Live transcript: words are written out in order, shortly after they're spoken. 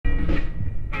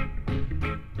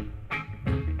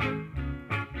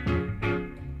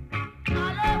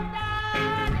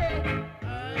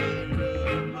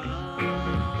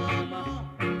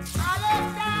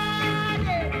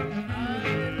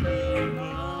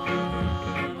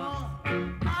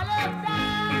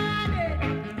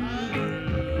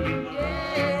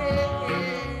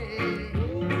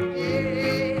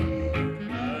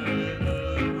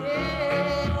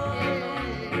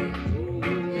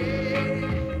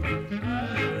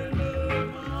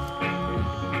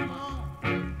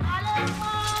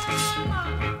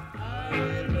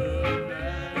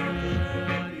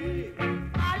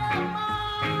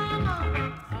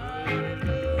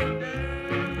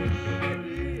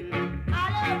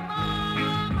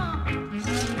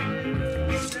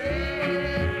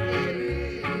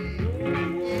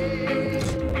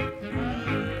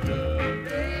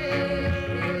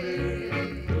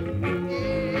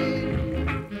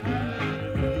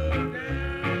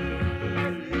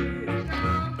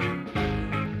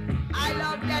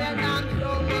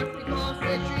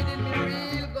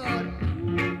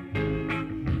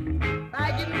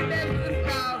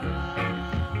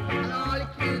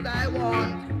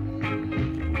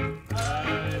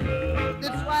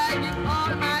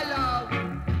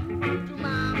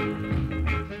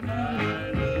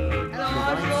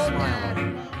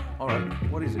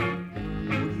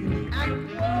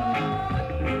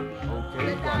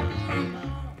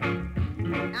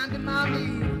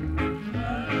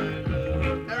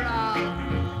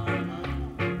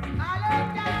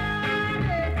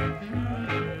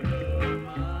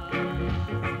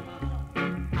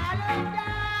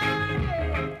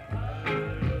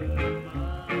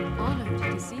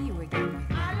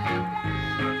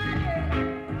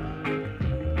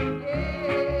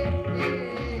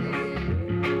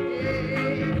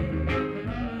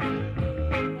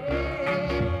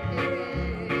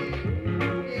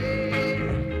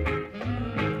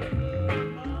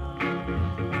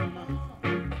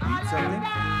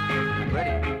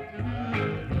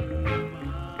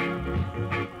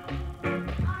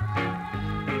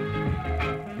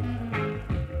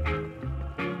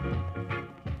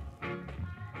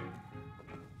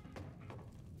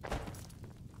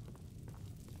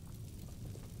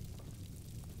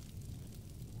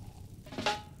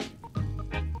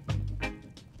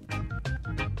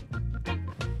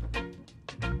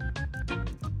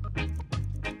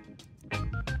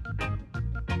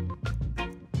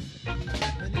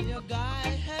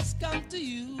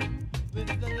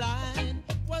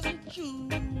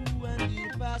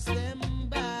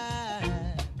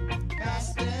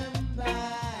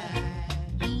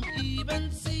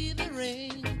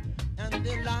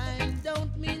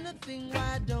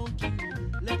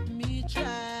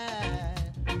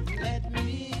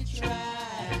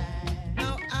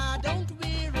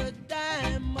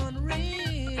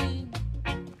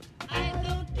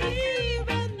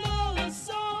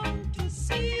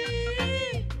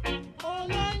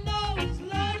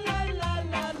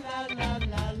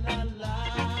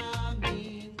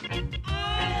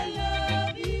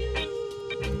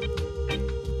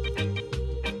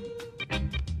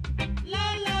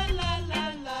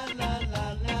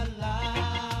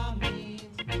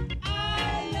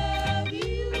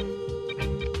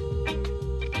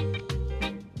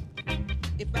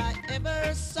If I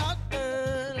ever saw a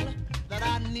girl that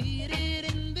I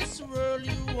needed in this world,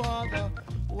 you are the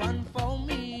one for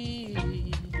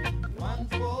me. One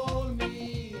for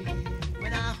me.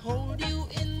 When I hold you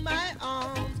in my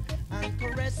arms and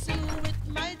caress you with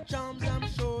my charms, I'm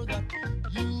sure that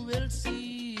you will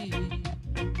see.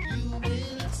 You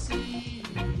will see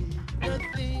the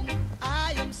thing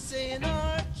I am saying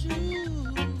are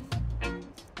true.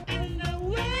 And the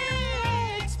way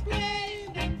I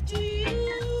explain them to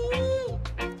you,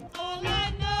 all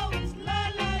I know is la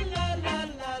la la la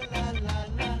la la la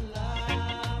la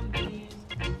la means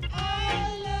I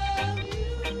love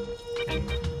you.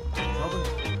 Robin,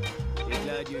 be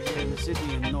glad you're here in the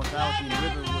city and not out in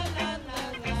Riverwood.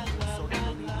 So you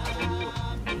don't need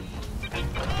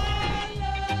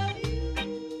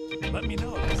to Let me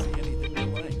know if you see anything you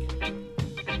like.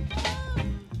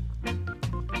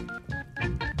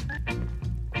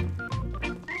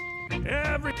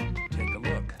 Take a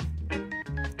look.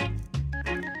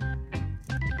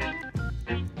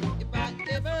 If I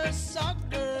ever saw a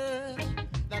girl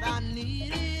that I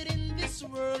needed in this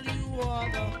world, you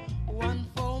are the one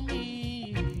for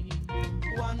me.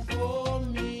 One for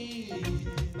me.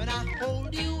 When I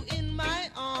hold you in my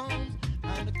arms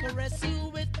and caress you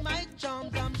with my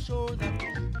charms, I'm sure that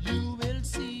you will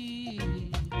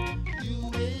see. You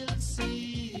will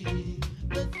see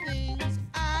the things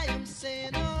I am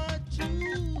saying are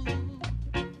true.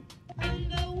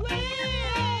 And the way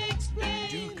I explain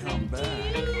Do come to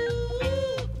back. you,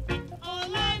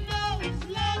 all I know is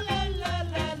la la la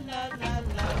la la la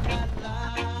la la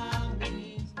la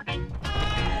means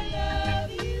I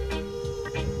love you.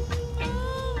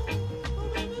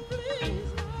 Oh, baby,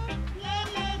 please, la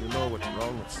la You know what's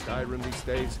wrong with Skyrim these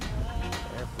days?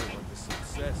 Everyone is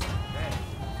obsessed with that.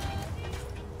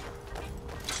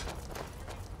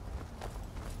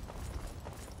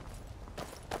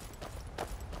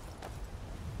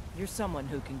 You're someone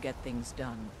who can get things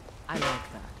done. I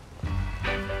like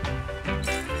that.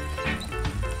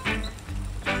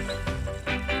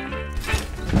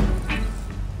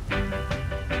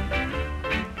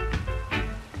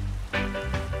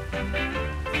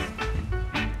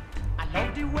 I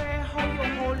love the way how you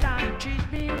hold and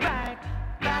treat me right.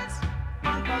 That's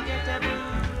unforgettable.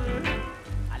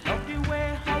 I love the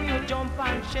way how you jump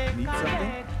and shake Need your something?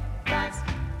 head. That's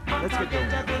Let's get going.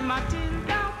 unforgettable.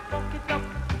 Matilda, fuck it up,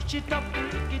 push it up,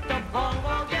 pick it up,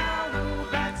 bongo girl.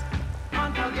 That's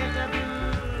unforgettable.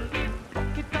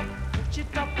 Fuck it up, push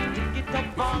it up, pick it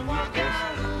up, bongo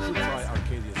girl. Should try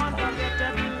Arcadia's Hall.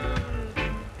 Unforgettable.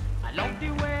 I love the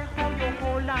way how you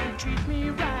hold and treat me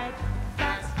right.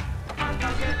 That's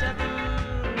unforgettable.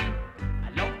 I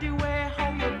love the way how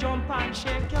you jump and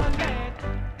shake your leg.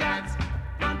 That's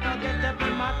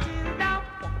unforgettable. Matilda,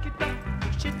 fuck it up,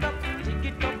 push it up, take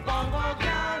it up, bongo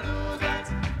girl.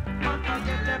 That's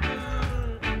unforgettable.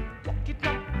 Fuck it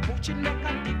up, push it up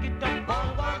and take it up,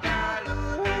 bongo girl.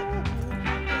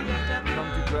 Unforgettable. Come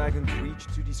to Dragon's Reach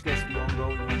to discuss the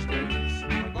ongoing hostilities.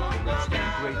 That's the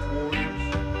great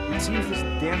warriors. It seems this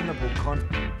damnable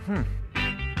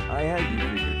I had you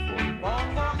figured for me.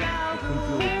 I think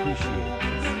you'll appreciate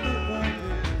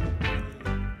this.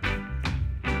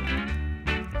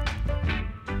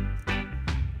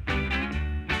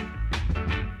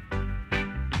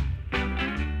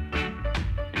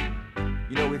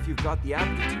 You know, if you've got the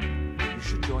aptitude, you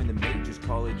should join the Majors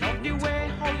College. Love the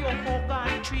way how you hug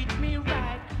and treat me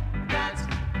right. That's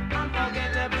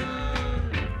unforgettable.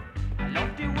 I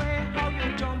love the way how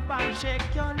you jump and shake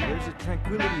your leg. There's a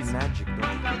tranquility in magic, don't you?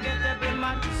 Unforgettable,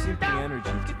 Matilda. Simply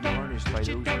energy to be harnessed by those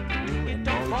with will and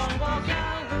knowledge to do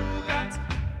that. That's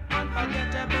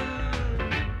unforgettable.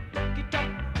 Pick it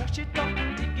up, push it up,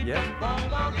 take it Yes? up,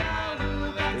 bongo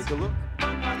girl. That's Take a look.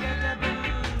 unforgettable.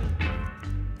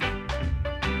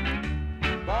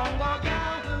 Bongo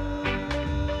girl.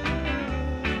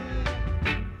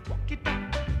 Walk it up,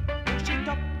 push it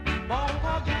up,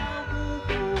 bongo girl.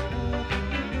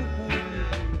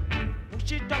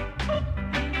 Push it up,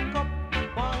 pick up,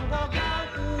 bongo girl.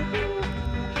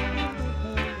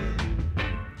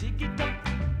 Dig it up,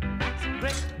 that's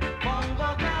great, bongo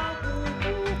girl.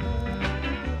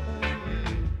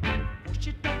 Push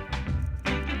it up,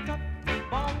 dig it up,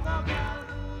 bongo girl.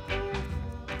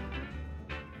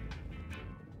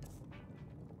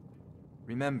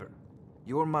 Remember,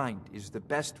 your mind is the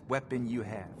best weapon you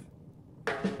have.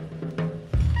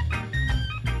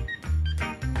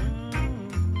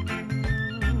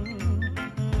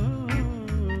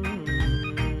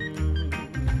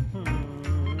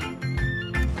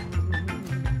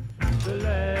 The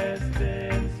last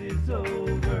dance is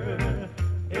over.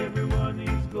 Everyone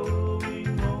is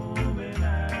going home, and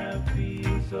I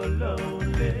feel so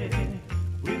lonely.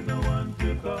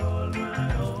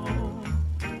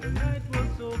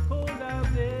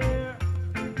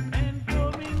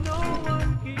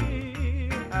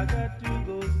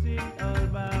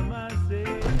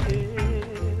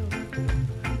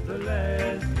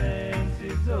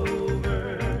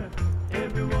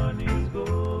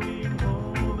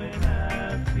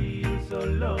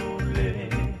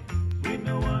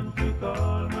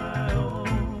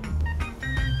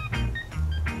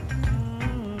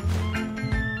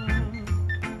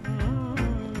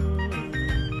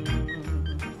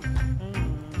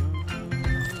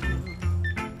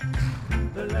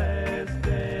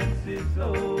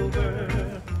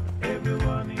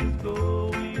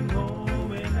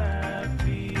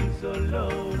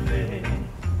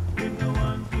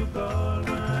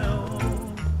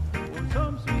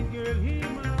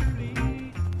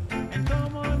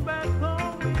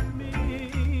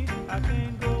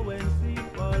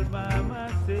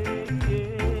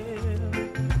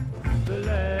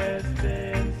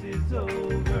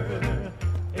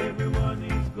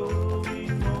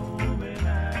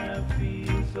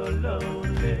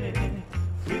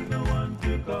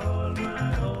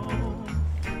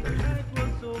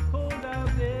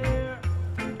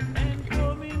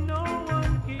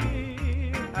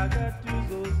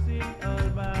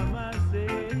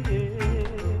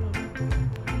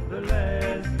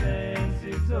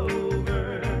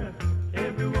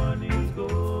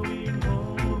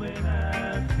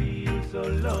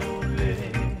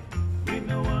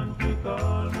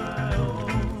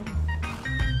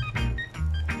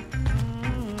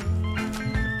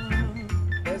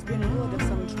 I've heard of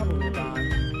some trouble in the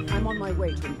barn. I'm on my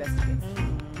way to investigate.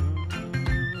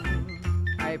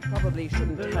 I probably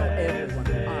shouldn't tell everyone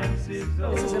who asks.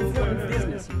 This is important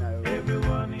business, you know.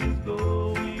 Everyone is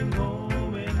going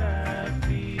home and I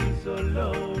feel so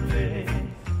lonely.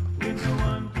 With no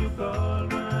one to call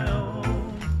my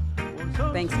own.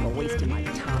 Thanks for wasting my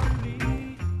time.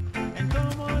 And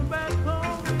come on back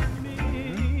home with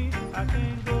me. I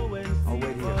can't go and I'll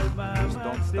wait here. Just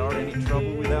don't start any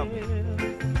trouble without me.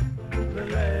 The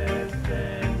last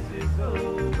dance is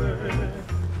over.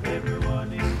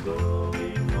 Everyone is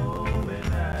going home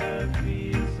and I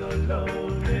feel so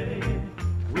lonely.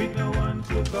 With no one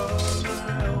to call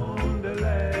my own. The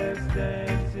last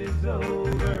dance is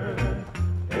over.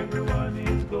 Everyone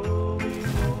is going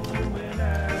home and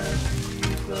I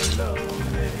feel so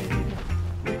lonely.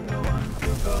 With no one to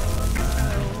call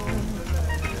my own.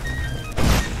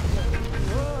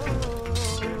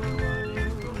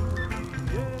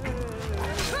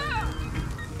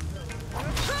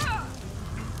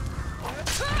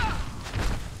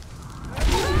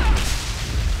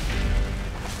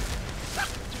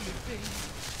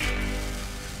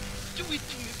 Do it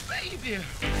to me, baby.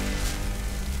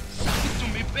 Suck it to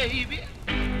me, baby.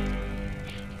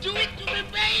 Do it to me,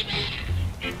 baby.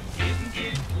 Isn't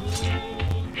it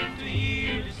cool to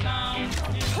hear the sound of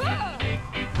music?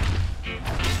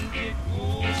 Isn't it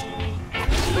cool to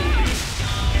hear the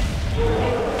sound of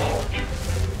music?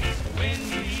 When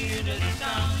you hear the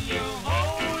sound, your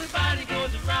whole body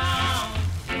goes around.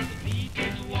 The beat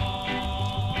is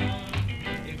warm.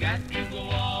 You got to go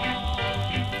on.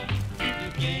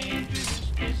 You can't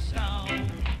resist the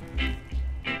sound.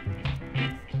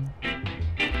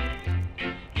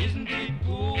 Isn't it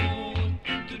good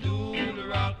to do the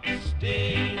rock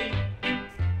steady?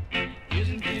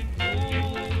 Isn't it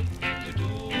good to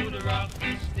do the rock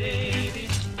steady?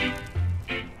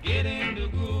 Get in the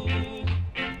groove.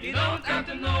 You don't have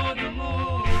to know the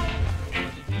move.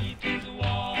 The beat is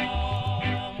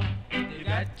warm. You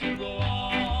got to go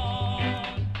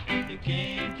on. You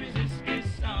can't resist this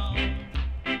sound.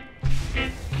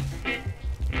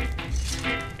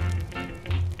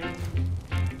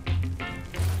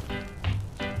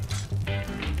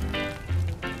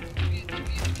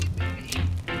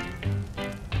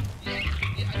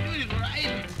 Yeah, do it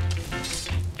right.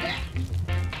 Yeah.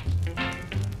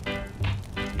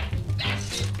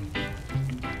 That's it.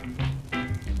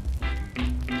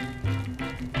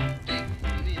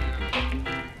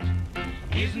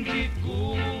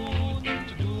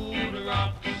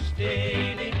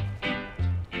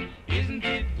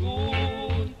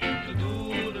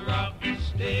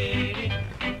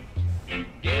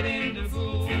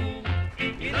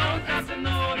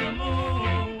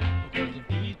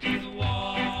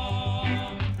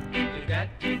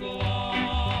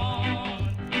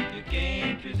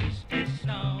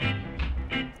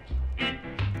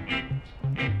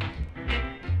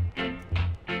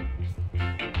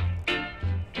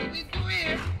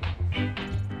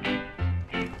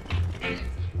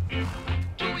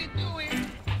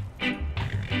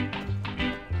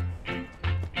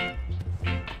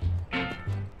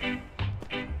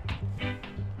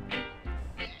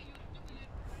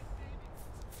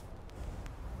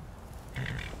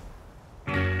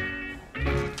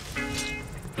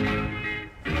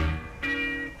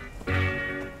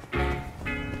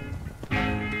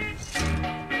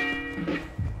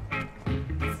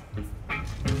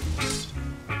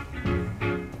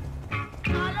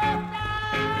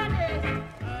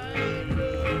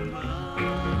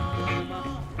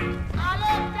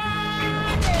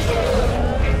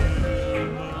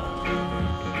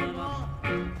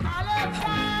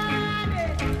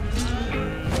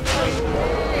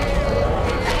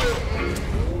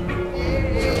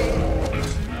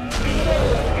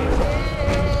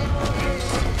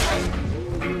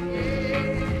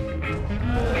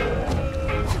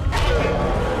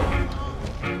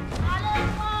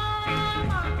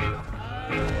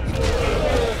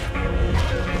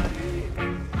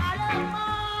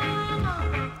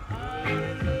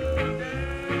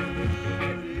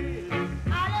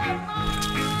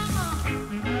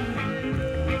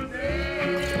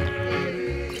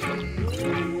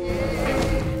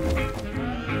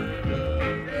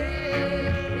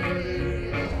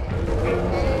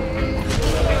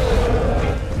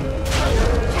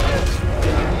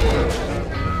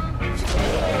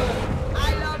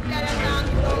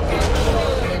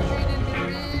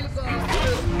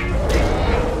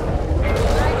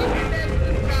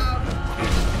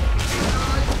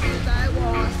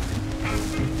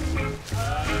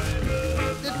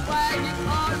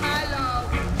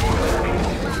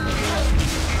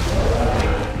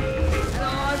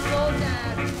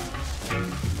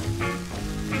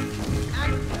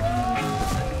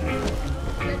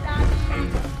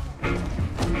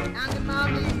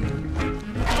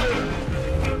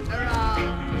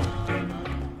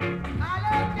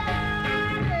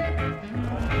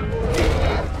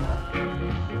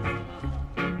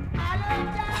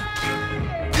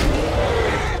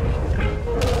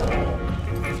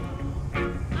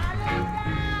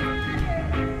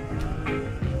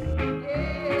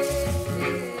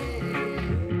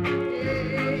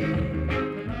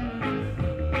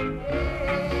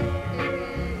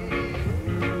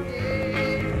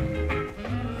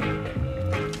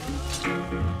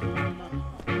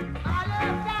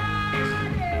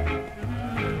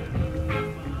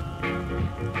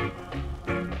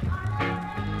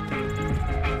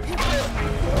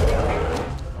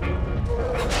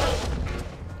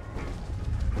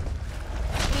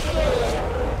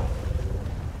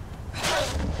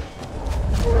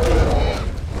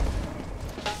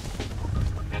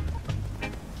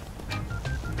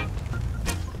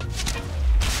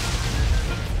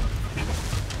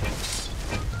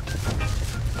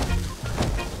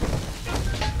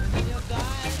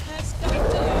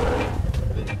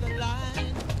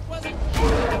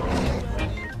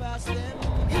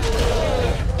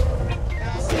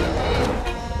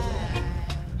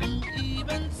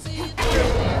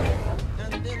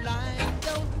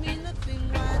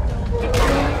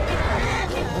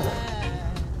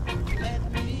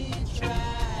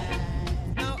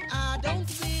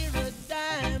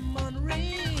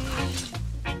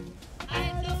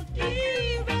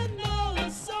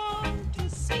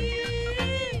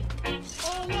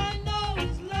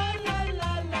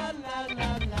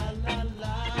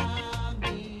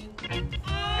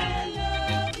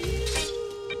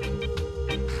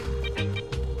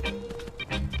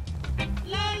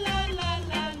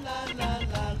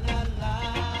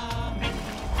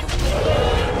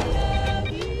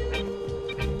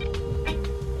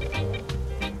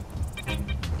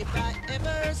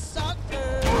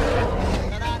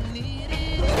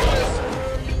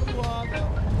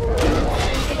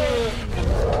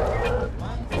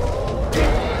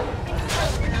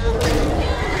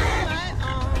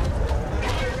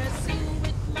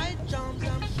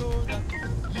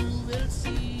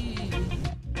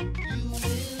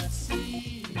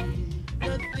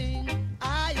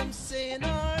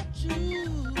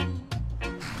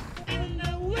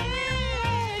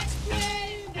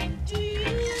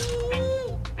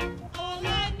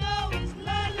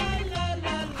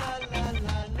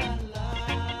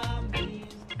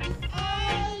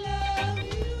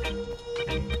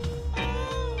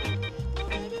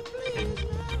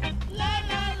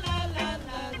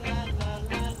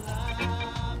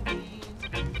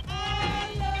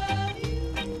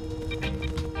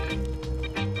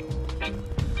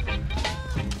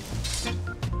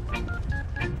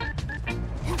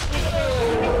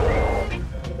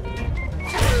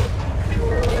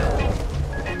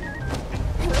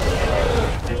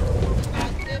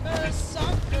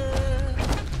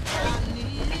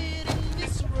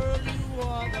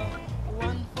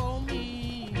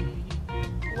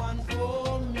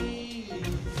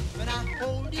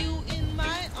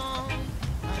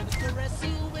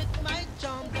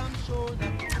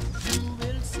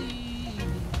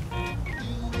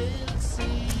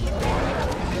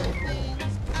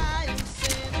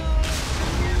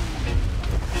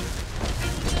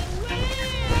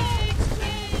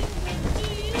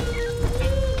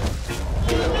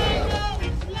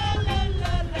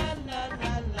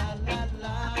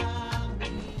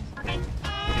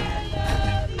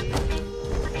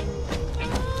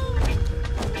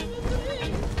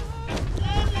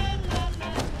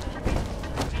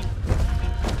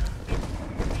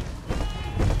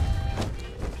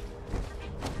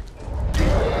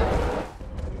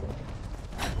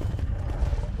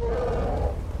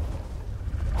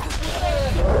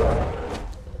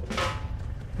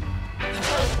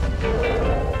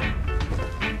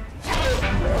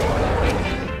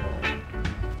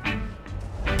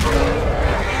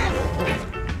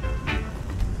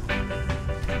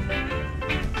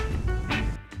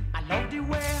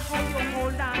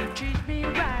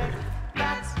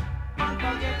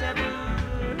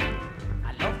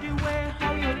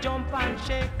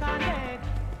 shake a leg.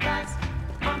 That's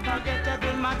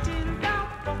unforgettable Matilda.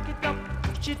 Fuck it up,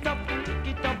 push it up, tick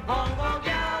it up, bongo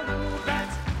girl.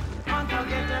 That's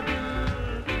unforgettable.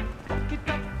 Fuck it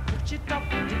up, push it up,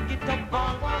 tick it up,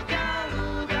 bongo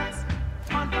girl. That's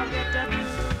unforgettable.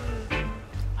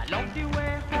 I love the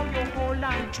way how you hold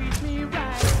and treat me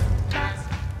right. That's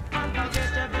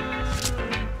unforgettable.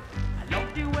 I love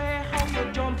the way how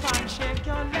you jump and shake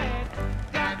your leg.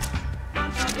 That's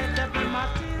unforgettable,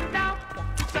 Matilda.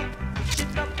 Fuck it up, push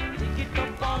it up, tick it up,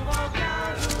 bongo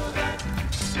girl. That's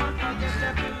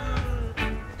unforgettable.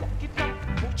 Fuck it up,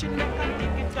 push it up, and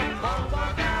tick it up, bongo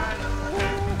girl.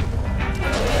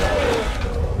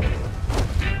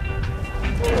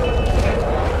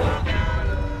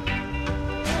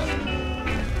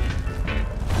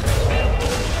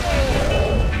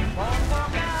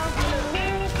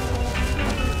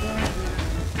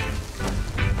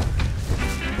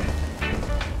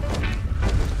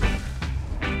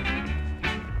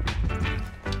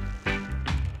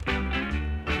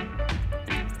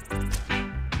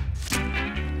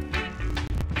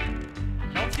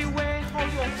 Love the way how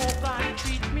you hope and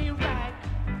treat me right.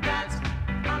 That's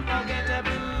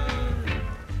unforgettable.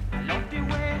 I love the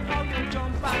way how you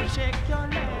jump and shake your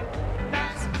leg.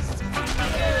 That's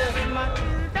unforgettable,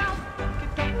 Matilda. Pick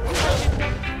it up, push it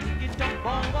up, pick it up,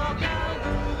 bongo girl.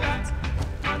 That's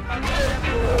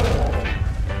unforgettable.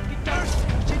 Pick it up,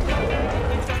 push it up,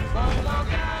 pick it up, bongo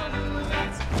girl.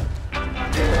 That's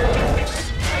unforgettable.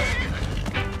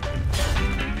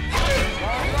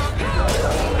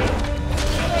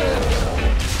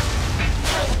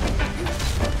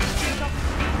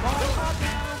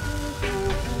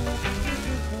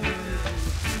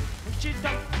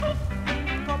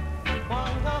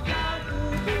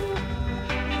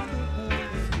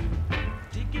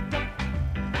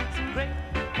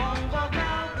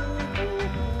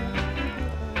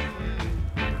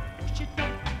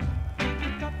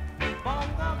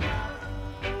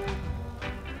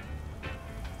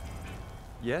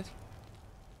 Yes?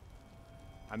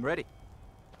 I'm ready.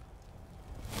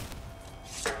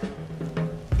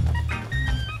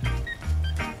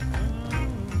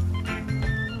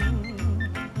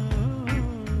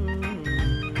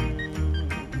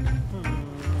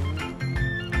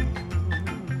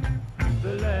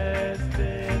 The last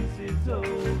dance is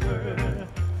over.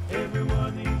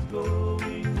 Everyone is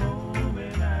going home,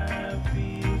 and I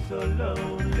feel so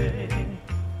lonely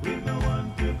with no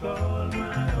one to call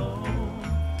my own.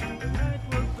 The night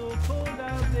was so cold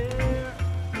out there,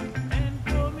 and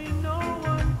for me no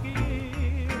one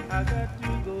cared. I got to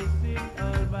go sit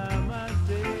all by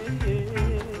myself.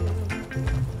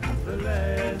 The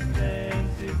last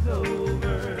dance is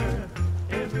over.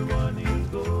 Everyone is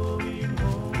going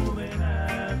home, and I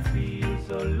feel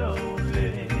so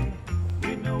lonely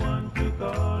with no one to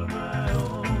call my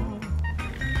own.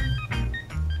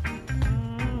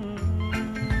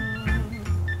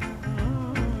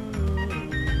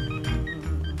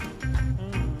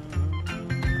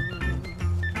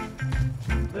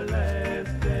 The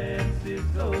last dance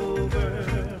is over.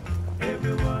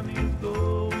 Everyone is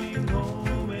going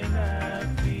home, and I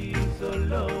feel so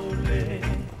lonely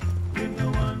with no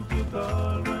one to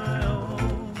call my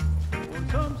own.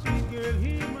 Won't some sweet girl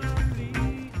hear my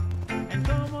plea and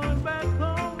come on back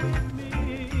home with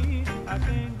me? I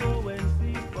can't go and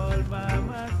sleep all by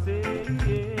myself.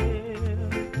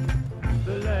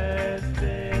 The last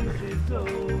dance is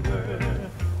over.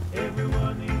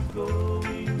 Everyone is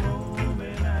going home,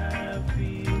 and I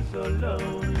feel so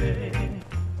lonely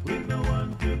with no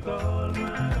one to call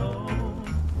my own.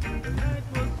 The night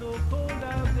was so cold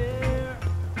out there,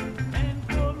 and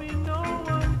for me no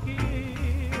one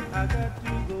cared. I got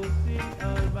to go sit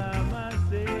all by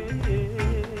myself.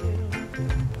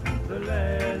 The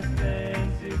last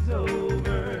dance is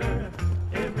over.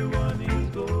 Everyone is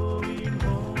going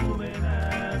home, and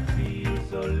I feel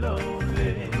so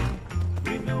lonely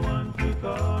with no one to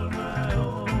call my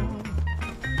own.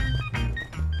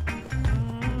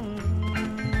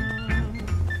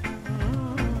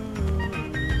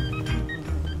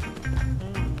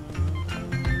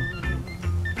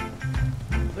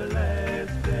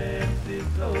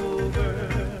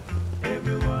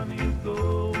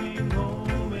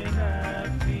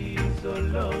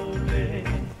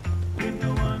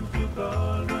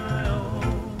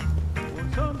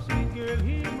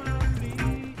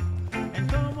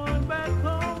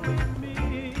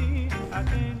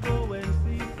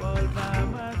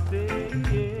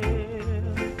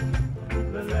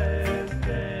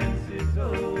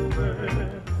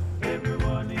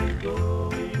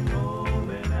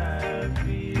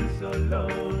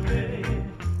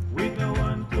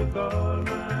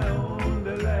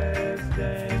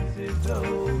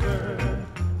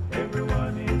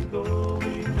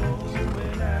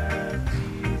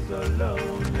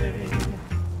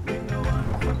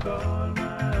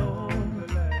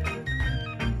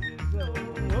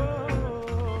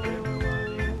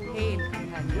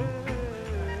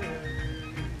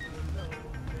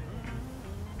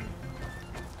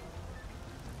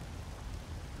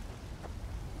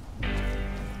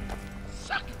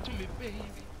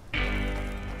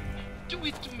 Do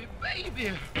it to me,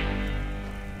 baby.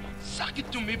 Suck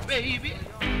it to me, baby.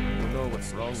 You know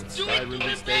what's wrong with Do it to Skyrim me,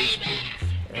 these days? baby.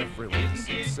 Everyone's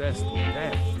obsessed with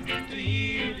death. To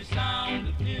hear the sound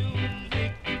of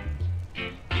music.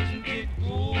 Isn't it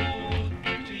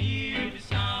good to hear the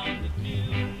sound of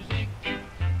music?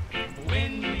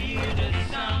 When you hear the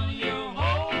sound, your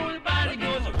whole body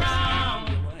goes around.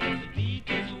 The beat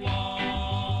is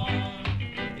warm.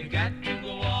 You got to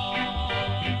go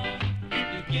on.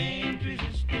 You can't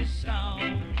resist the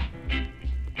sound.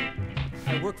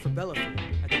 I work for Bellathor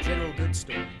at the general goods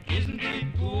store. Isn't it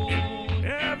good?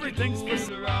 Everything's for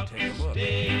sale. Take a look.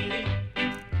 Steady.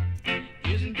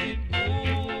 Isn't it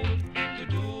good to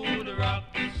do the rock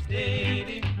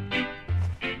steady?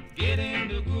 Get in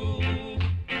the groove.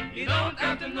 You don't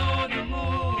have to know the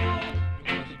move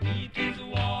because the beat is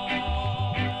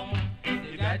warm.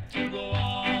 You got to go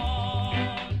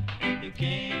on. You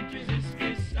can't resist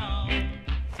this sound.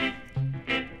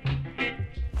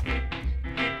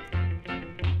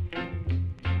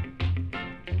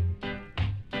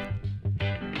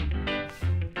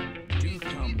 Do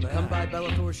come back. Come by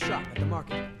Bellathor's shop at the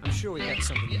market. I'm sure we got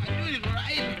something. Yeah, I do it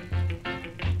right.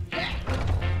 Yeah.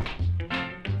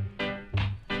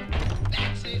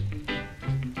 That's it.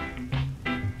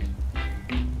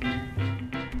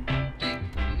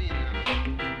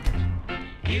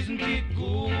 Isn't it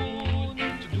good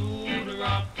to do the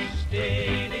rock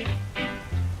steady?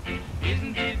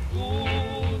 Isn't it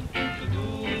good to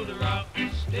do the rock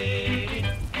steady?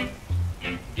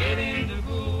 Get in the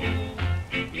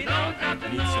groove. You don't have to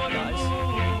Need know some the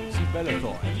guys? move. See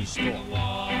Bellathor at his store.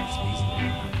 It's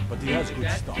easy, but he has good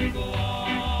Got stuff. to go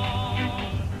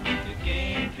on. You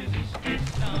can't resist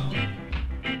this sound.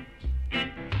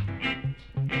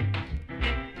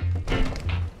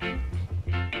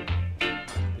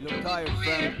 You look tired,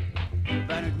 fella. The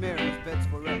banded mirror is beds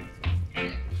for rest.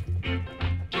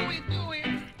 Do it, do it.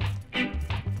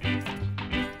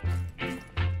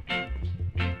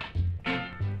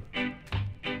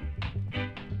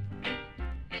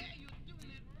 Yeah, you're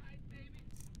doing it right, baby.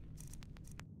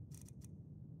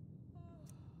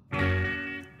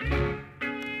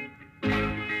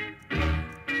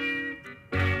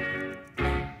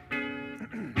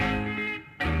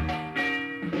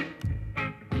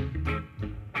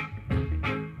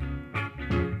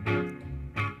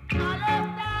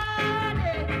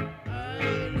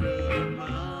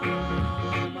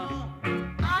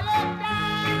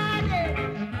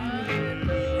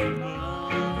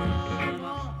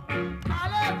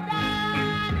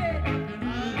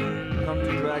 Come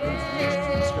to Dragon's Reach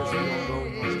to discuss the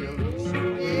ongoing hostilities. The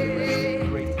rest of the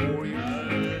great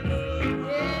warriors.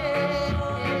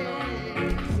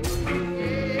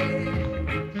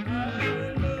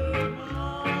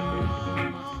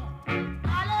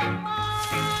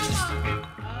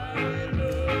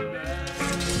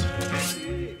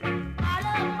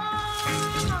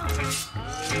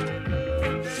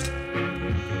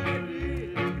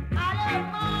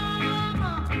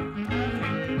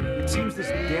 It seems this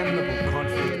damnable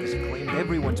conflict has claimed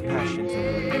everyone's passions over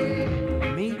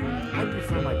it. Me, I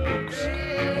prefer my books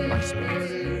and my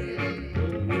space.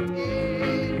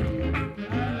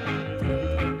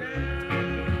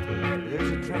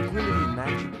 There's a tranquility and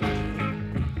magic between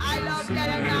them. I love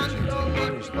getting down so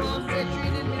much more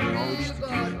treating me Knowledge really to do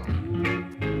good.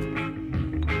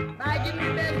 so. By giving me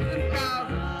best of love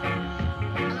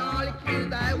and all the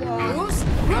kids I want.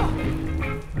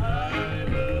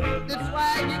 That's why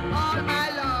I give all my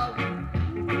love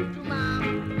to mom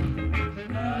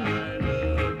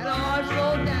and also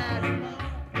dad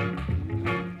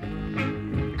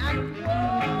and to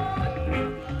all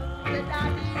the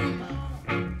daddies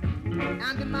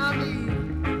and the mommies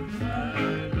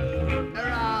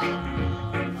around.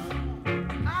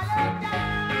 I love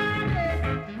dad.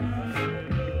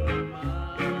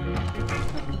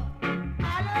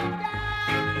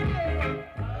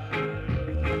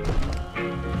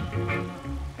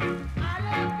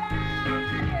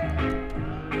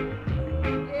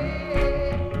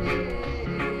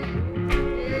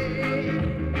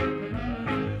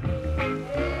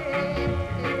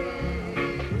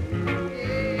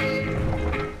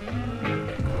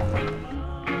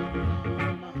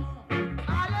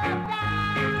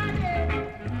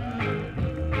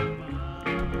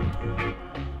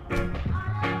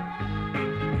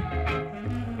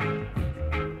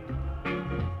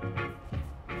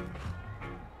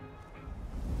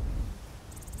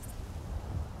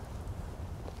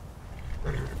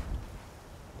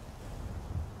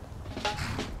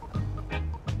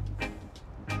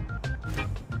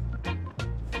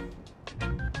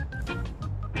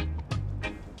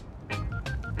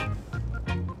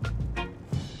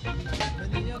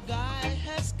 guy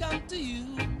has come to you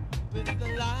with the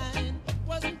line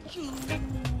wasn't true,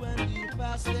 and you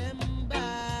pass them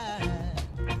by,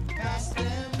 pass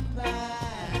them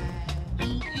by.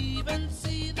 You even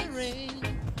see the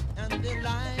rain, and the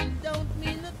line don't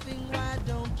mean a thing. Why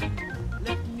don't you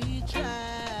let me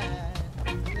try?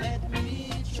 Let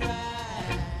me try.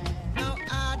 Now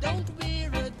I don't wear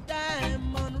a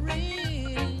diamond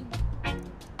ring.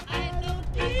 I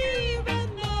don't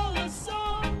even know a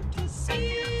song to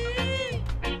sing.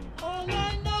 All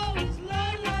I know is la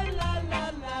la la la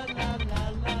la la la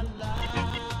la la.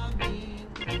 Mean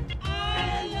I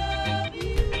love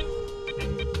you.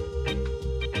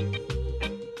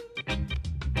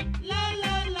 La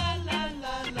la la la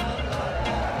la la la.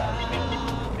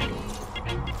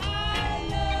 I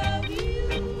love you.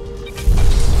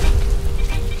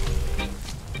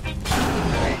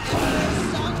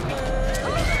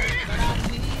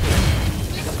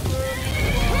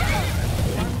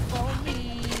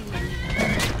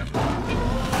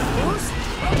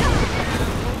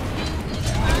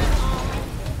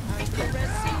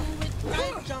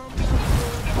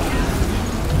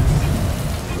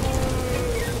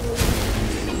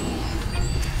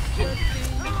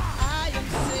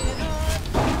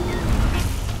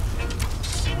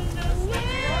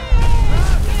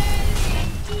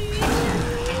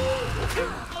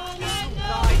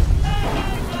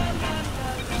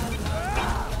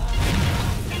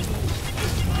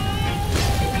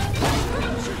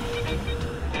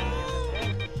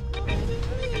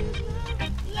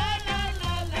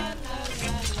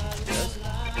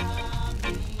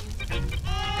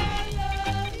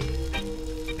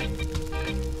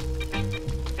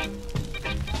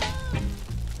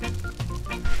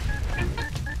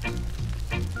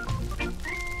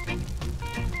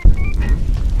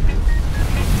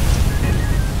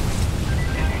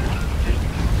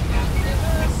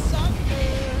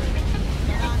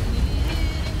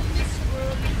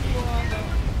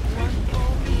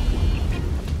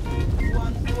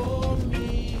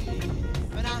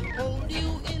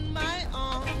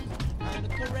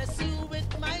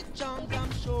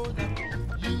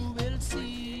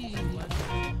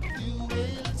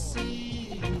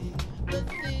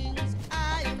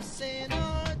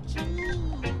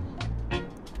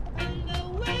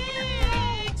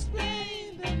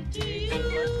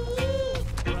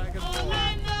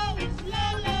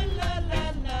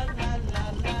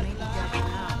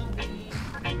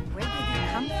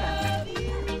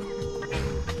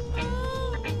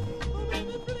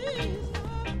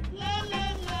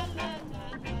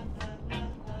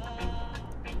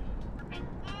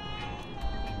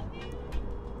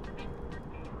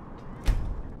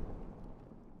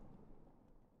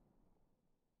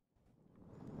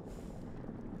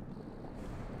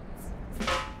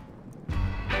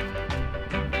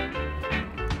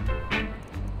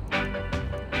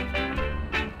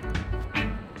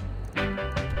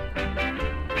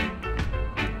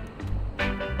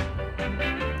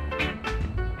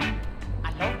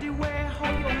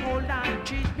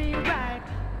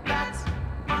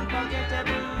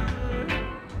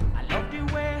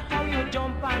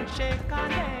 Shake a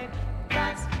leg,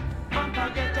 that's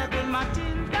unforgettable.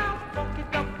 Matilda, fuck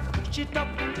it up, push it up,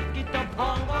 tick it up,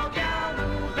 bongo girl,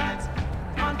 that's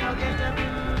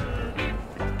unforgettable.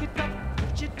 Fuck it up,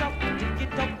 push it up, tick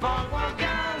it up, bongo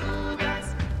girl,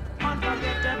 that's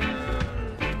unforgettable.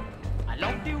 I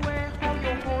love the way how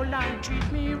you hold and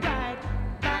treat me right,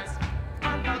 that's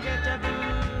unforgettable.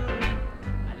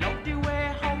 I love the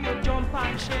way how you jump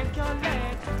and shake your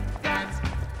leg, that's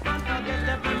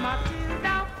unforgettable.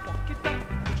 Matilda,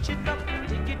 push it up,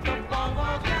 take it up,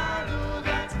 bongo girl,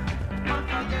 that's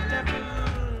unforgettable.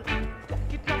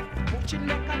 Take it up, push it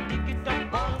up, and take it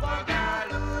up, bongo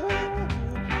girl,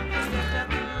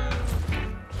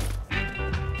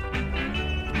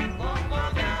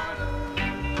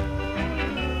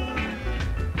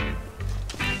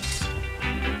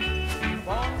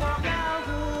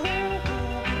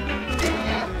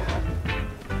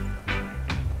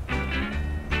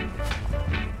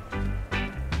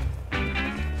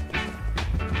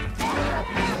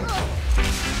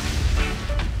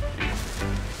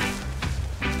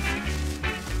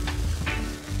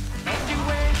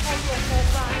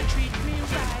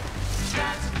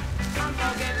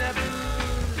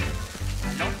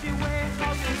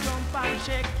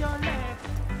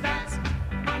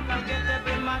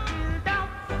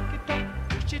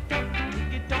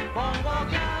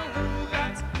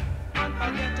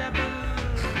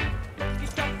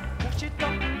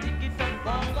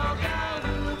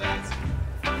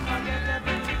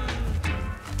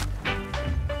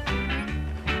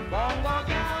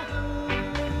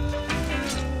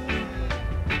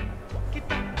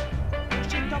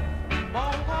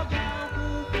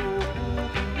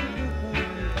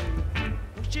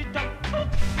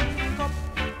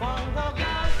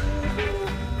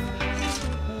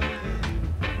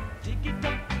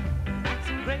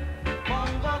 great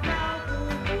bongo gal.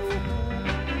 Ooh, ooh,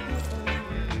 ooh.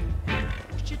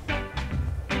 Push it up,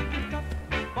 pick it up,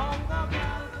 bongo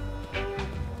gal.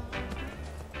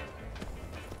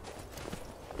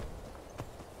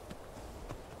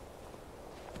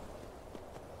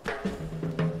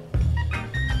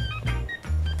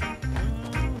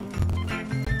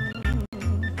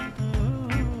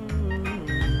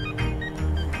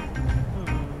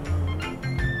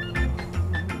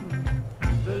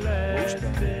 The last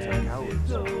dance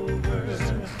is over.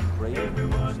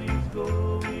 Everyone is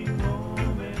going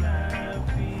home and I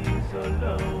feel so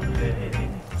lonely.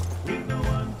 With no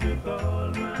one to call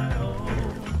my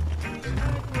own. The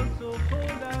night was so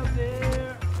cold out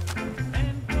there.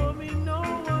 And for me no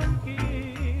one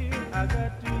cared. I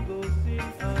got to go sit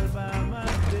all by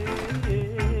myself.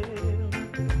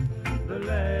 The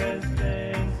last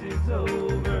dance is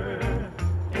over.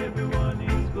 Everyone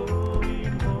is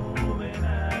going home and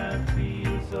I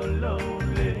feel so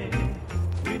lonely.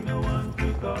 With no one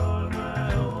to call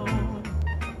my own.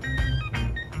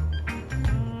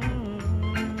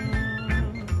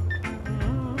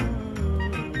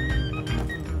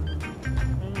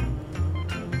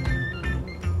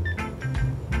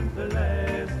 The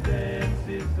last dance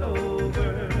is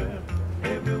over.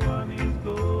 Everyone is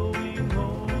going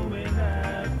home and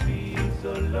I feel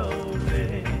so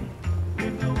lonely.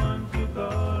 With no one to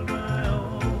call my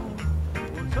own.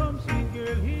 Would some sweet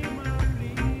girl hear my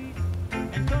plea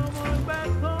and come on back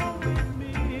home with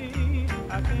me?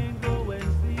 I can't go and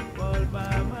sleep all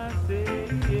by myself.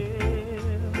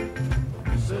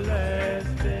 The last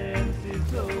dance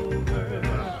is over.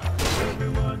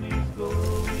 Everyone is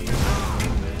going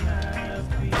home and I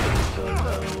feel so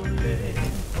lonely.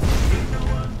 With no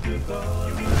one to call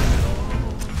my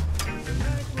own. The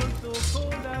night was so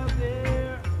cold out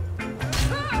there.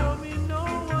 Show me no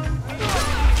one cares.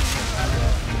 I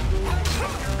got to go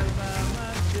all by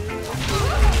myself.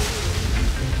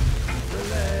 The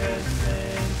last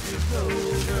dance is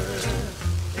over.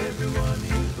 Everyone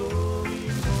is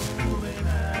going home and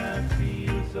I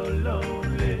feel so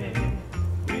lonely.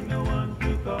 With no one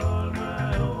to call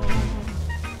my own.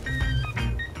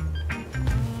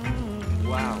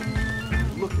 Wow,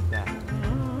 look at that.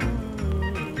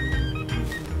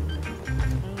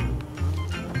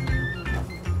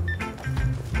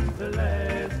 The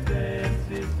last dance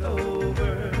is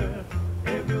over.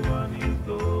 Everyone is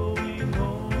going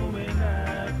home and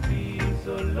I feel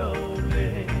so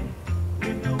lonely.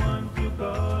 With no one to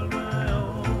call my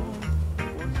own.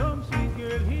 Would some sweet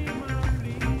girl hear my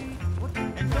plea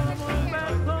and come on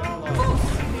back home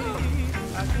with me?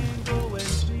 I can't go and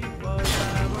sleep all by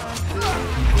myself.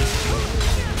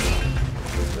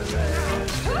 The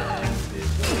last dance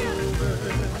is over.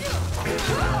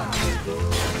 Everyone is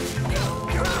going home.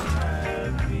 I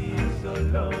feel so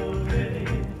lonely.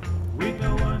 With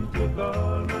no one to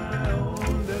call my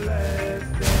own. The last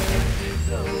dance is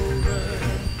over.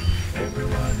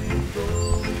 Everyone is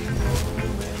going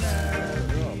home and I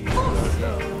feel so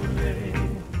lonely.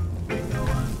 With no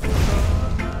one to call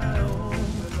my own.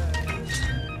 The last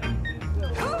dance is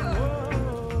over.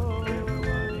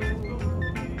 Everyone is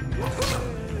going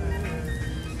home.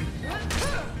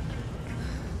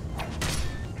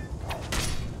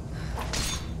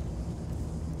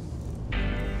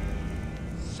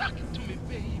 Suck it to me,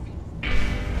 baby.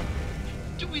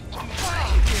 Do it to me,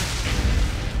 baby.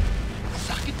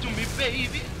 Suck it to me,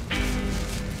 baby.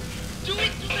 Do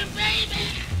it to me, baby.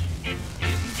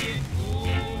 Isn't it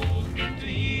cool to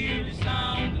hear the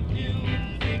sound of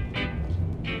music?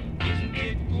 Isn't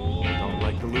it cool Don't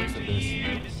like the looks to of this.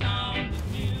 hear the sound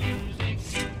of music?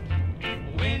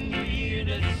 When you hear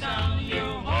the sound, your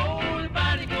whole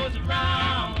body goes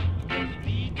around. Because the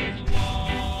beat is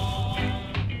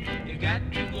warm. You got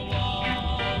to go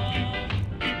on.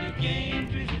 You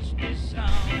can't resist the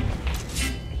sound.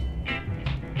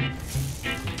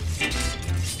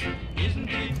 Isn't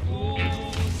it cool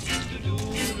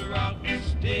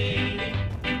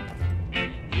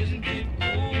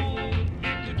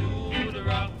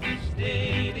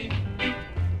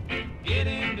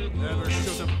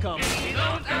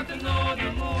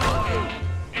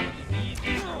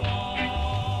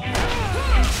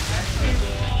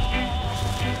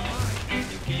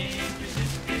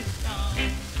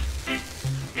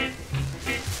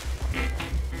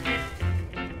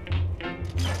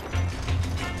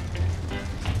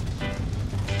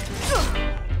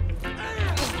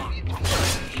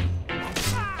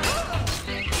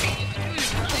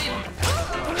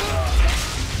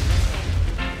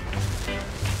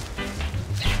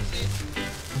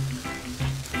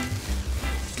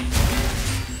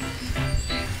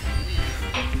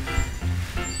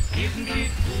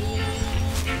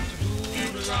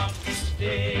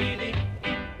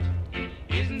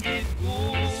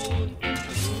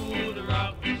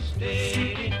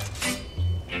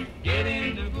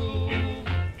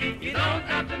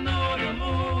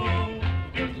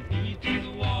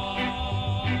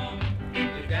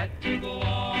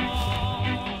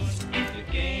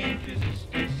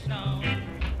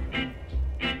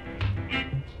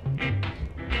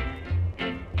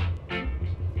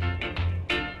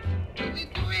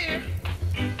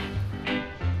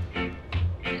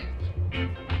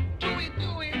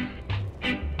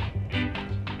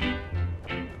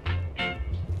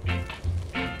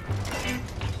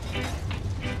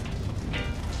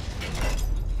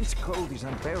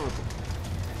unbearable.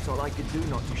 It's all I could do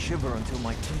not to shiver until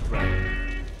my teeth rattled.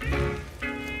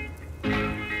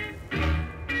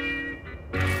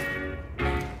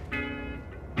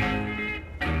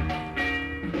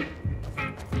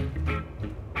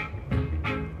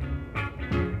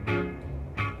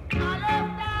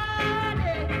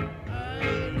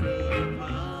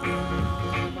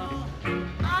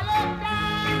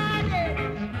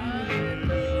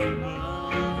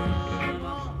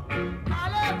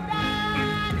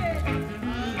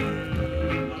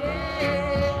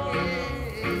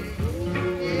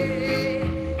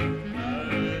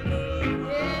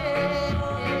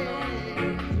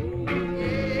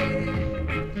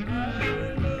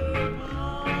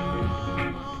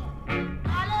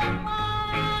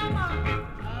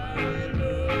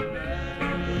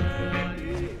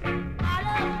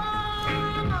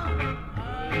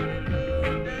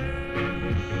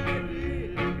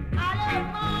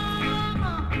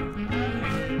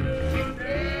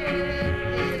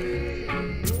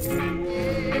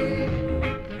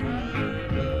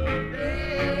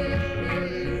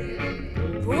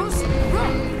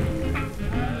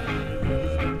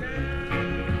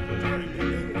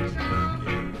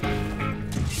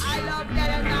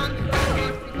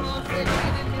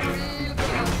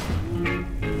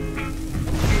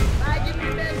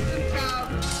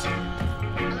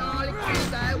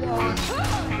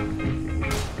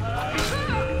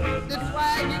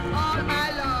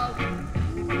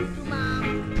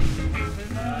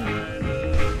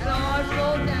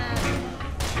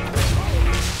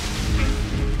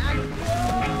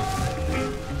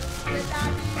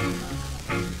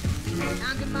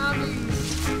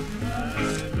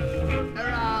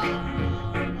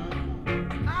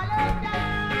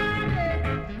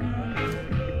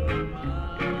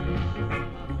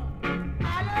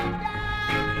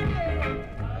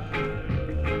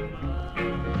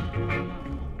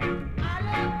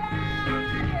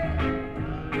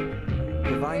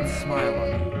 Divine smile on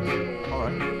you. All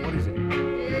right, what is it?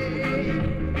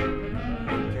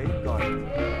 Okay, got it.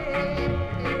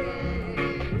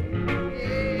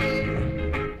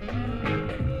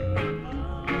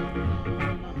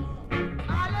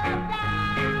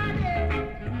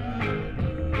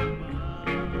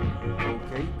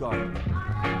 Okay, got it.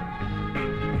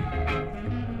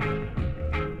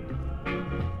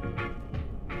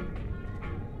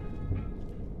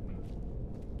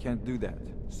 Can't do that.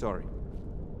 Sorry.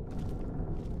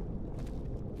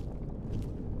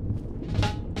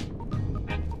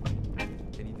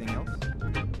 Anything else?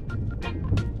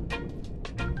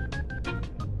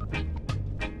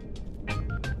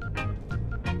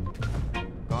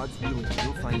 God's willing,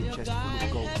 you'll find a chest full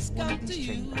of gold in one of these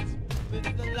chambers.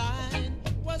 With the line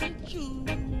wasn't true,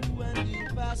 and you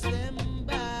passed them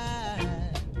by,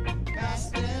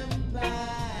 passed them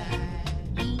by.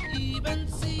 You even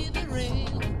see the ring,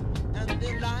 and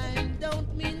the line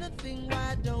don't mean a thing.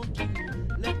 Why don't you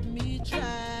let me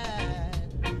try?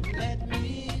 Let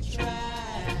me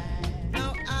try.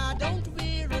 Now I don't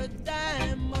wear a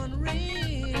diamond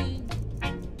ring.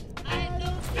 I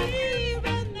don't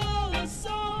even know a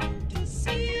song to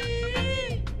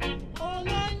sing. All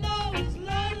I know is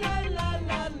la la la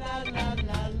la la la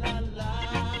la la la.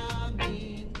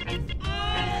 Means I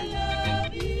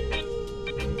love you.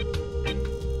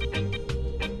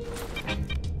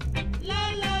 La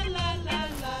la la la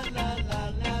la la la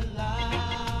la la.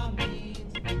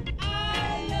 Means I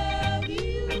love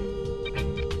you.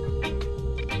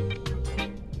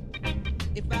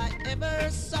 If I ever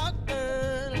saw a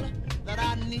girl that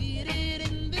I needed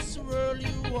in this world,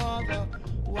 you are the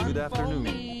one Good for afternoon.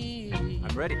 me.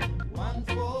 I'm ready. One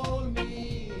for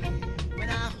me. When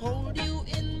I hold you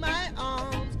in my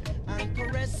arms and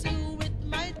caress you with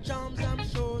my charms, I'm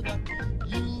sure that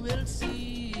you will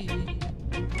see.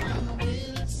 You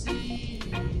will see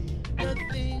the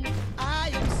things I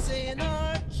am saying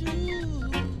are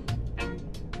true.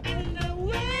 And the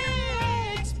way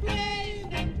I explain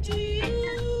them to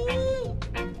you,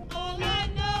 all I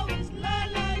know is la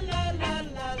la la la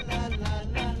la la la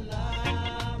la la.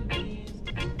 Means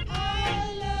I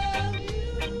love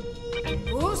you.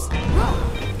 Bruce, rock!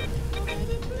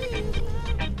 Baby, please,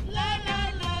 la la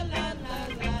la la la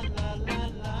la la la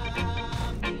la.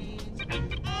 Means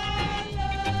I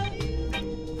love you.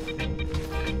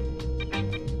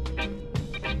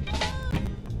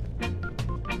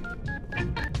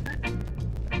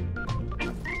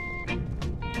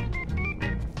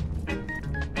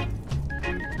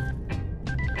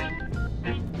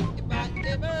 If I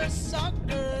ever saw a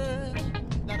girl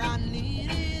that I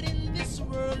needed in this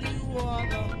world, you are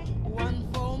the one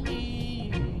for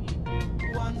me,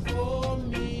 one for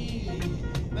me.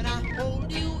 When I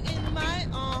hold you in my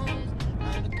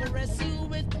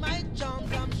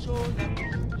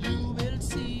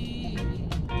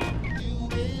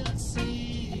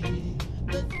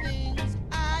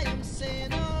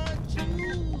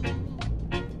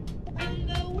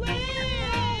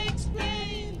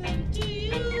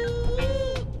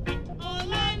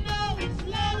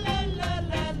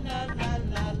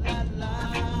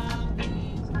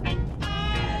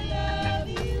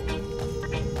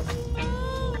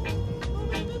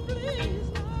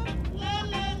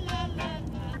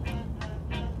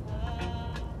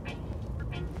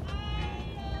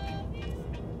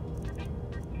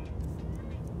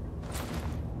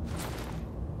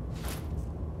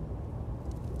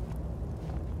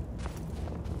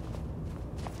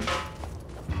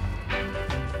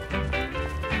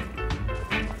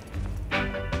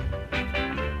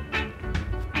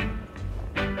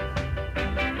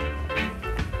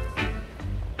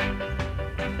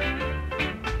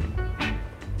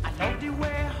the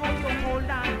way how you hold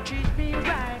and treat me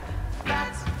right.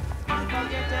 That's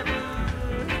unforgettable.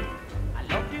 I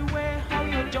love the way how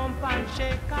you jump and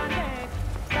shake a leg.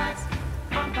 That's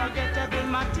unforgettable.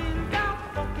 Matilda,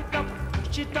 fuck it up,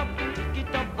 push it up, pick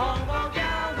it up, bongo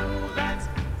girl. That's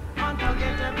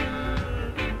unforgettable.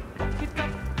 Fuck it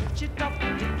up, push it up,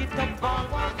 pick it up,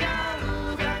 bongo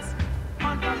girl. That's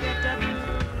unforgettable.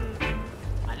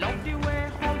 I love the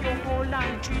way how you hold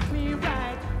and treat me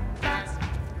right. That's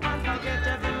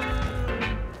unforgettable.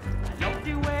 I love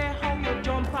the way how you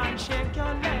jump and shake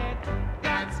your leg.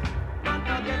 That's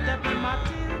unforgettable.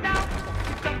 Matilda, fuck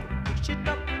it up, push it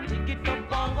up, take it up,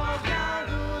 bongo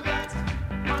girl. That's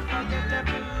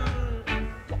unforgettable.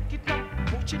 Fuck it up,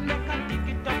 push it up and take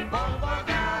it up, bongo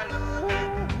girl.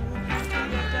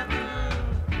 Unforgettable.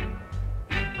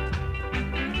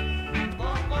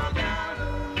 Bongo girl.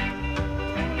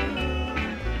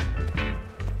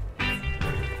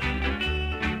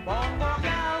 Bongo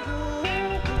girl.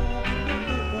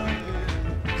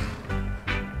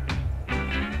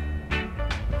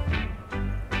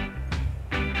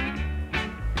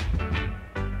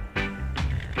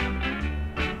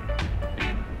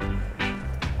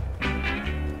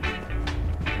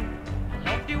 I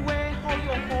love the way how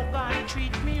you hug and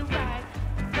treat me right.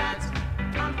 That's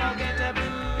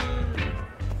unforgettable.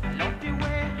 I love the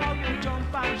way how you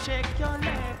jump and shake your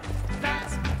leg.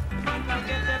 That's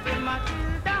unforgettable.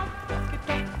 Matilda, fuck it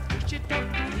up, push it up,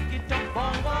 pick it up,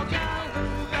 bongo girl.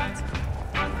 That's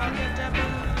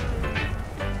unforgettable.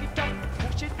 Fuck it up,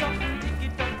 push it up, pick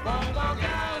it up, bongo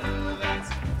girl. That's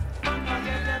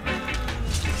unforgettable.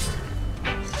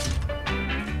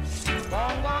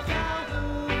 Bongo girl.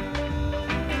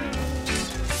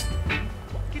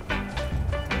 Fuck it up,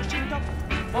 push it up,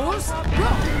 bongo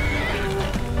girl.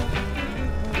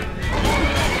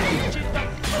 Push it up,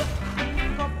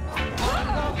 pick up,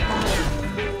 bongo girl.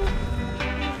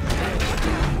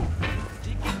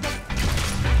 Pick it up,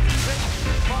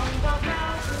 bongo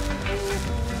girl.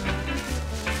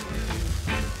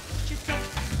 Push it up,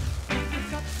 pick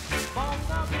it up,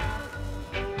 bongo girl.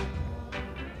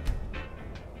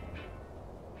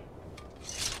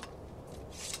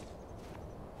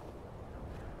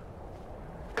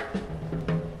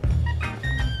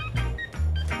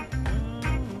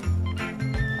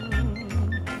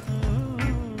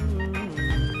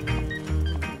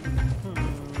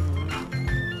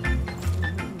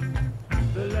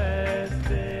 The last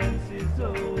dance is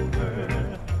over.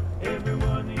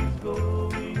 Everyone is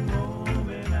going home,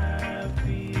 and I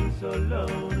feel so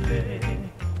lonely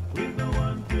with no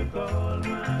one to call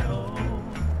my own.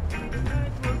 The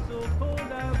night was so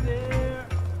cold out there,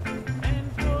 and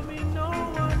for me no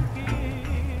one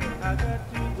cared. I got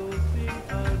to go sit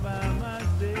all by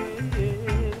myself.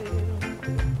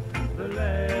 The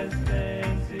last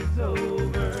dance is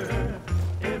over.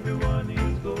 Everyone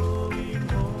is going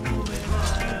home, and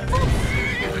I feel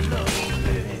so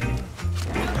lonely.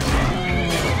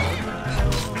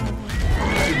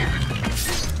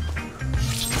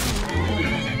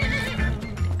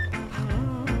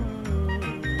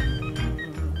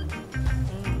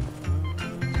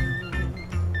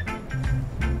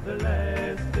 The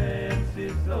last dance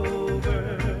is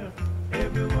over.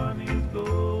 Everyone is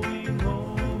going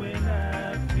home, and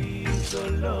I feel so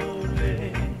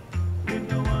lonely with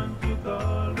no one to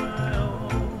call my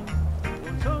own.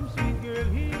 Won't some sweet girl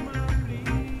hear my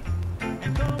plea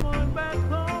and come on back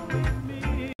home with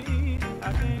me?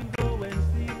 I can't go and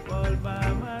sleep all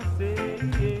by myself.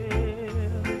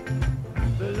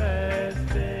 The last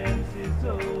dance is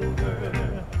over.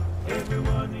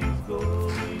 Everyone is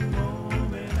going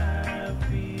home, and I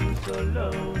feel so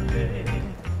lonely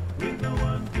with no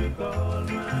one to call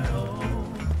my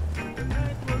own. The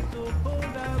night was so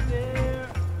cold out there,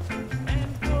 and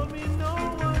for me no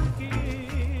one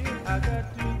cared. I got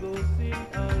to go sit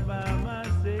all by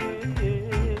myself.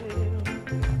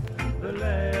 The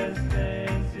last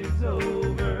dance is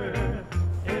over.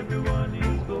 Everyone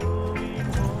is going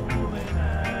home, and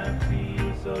I feel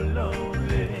so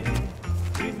lonely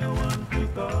with no one to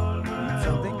call my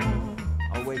Something? own.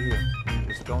 I'll wait here.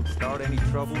 Just don't start any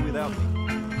trouble without me.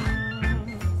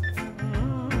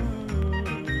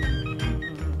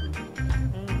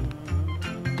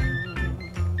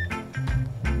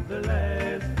 The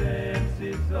last dance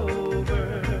is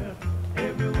over.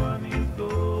 Everyone is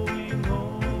going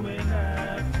home, and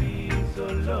I feel so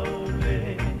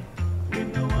lonely with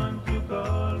no one to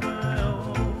call my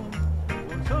own.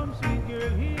 Won't some sweet girl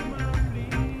hear my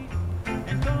plea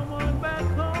and come on back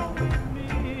home with me?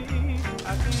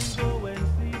 I can't go and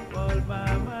sleep all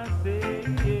by myself.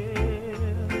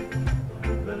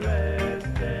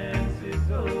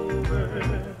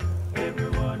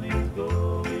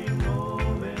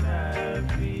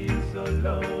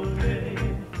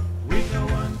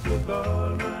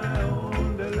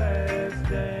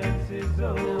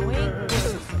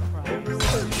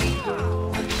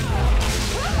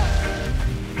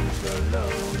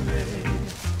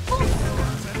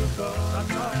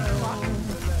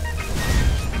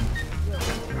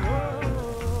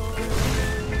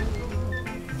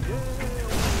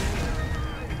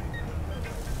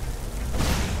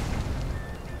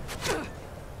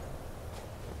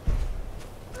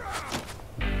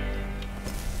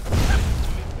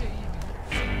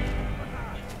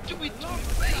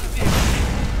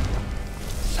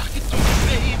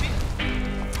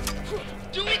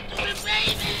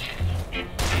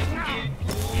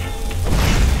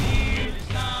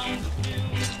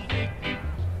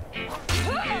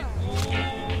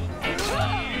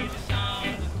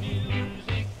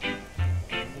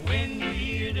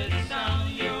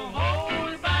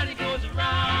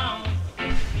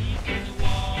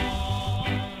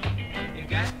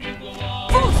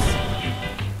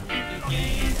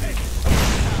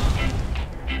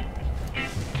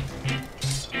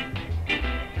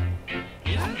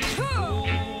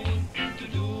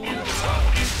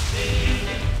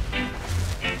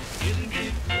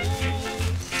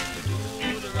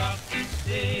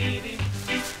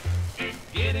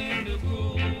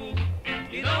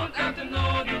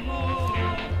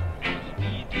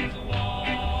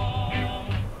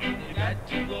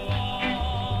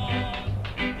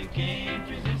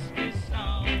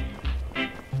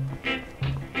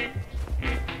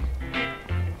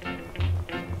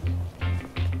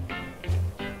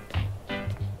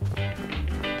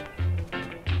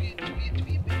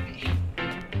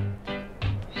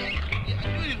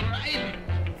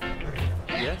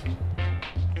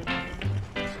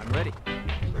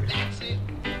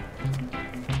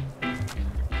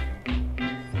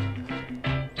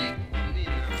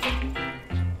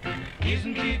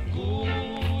 Isn't it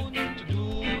good to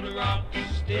do the rock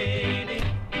steady?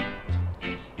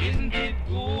 Isn't it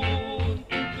good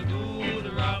to do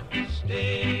the rock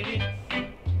steady?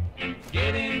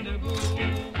 Get in the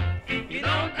groove. You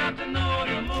don't got to know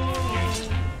the move.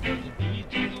 The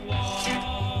beat is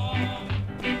warm.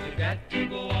 You got to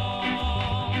go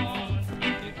on.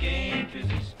 You can't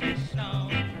resist the sound.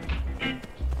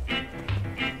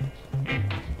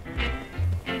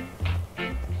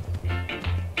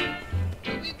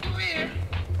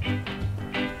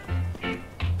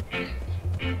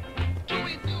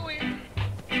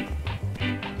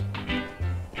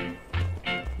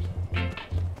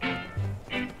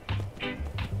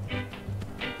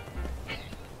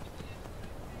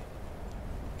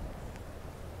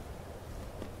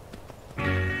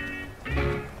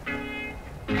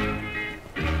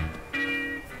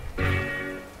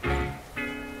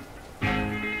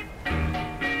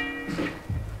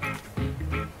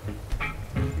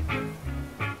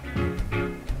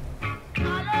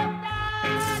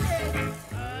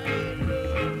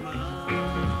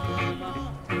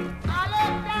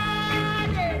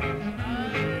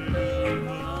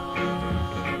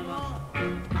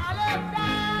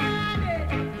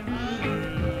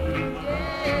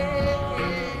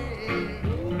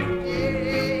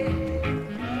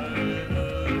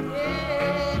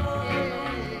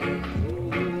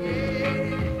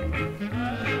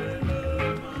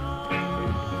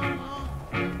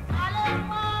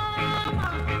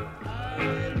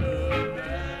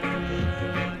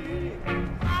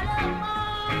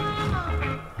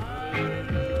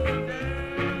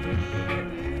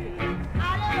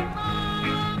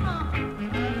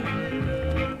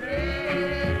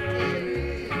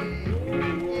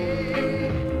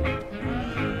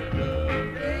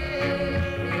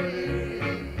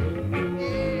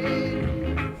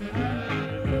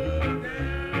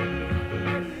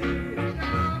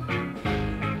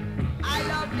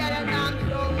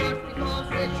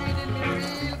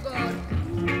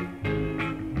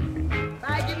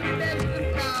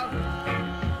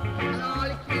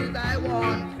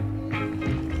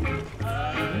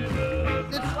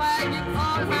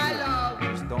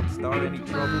 Start any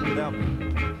trouble without me.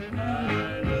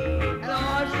 And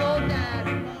also that.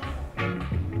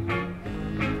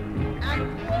 And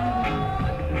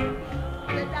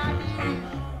the daddy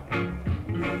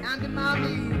and the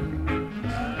mommy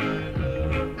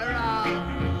around.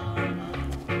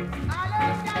 I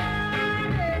love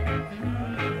daddy.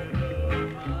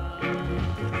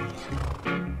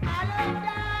 I love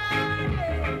daddy.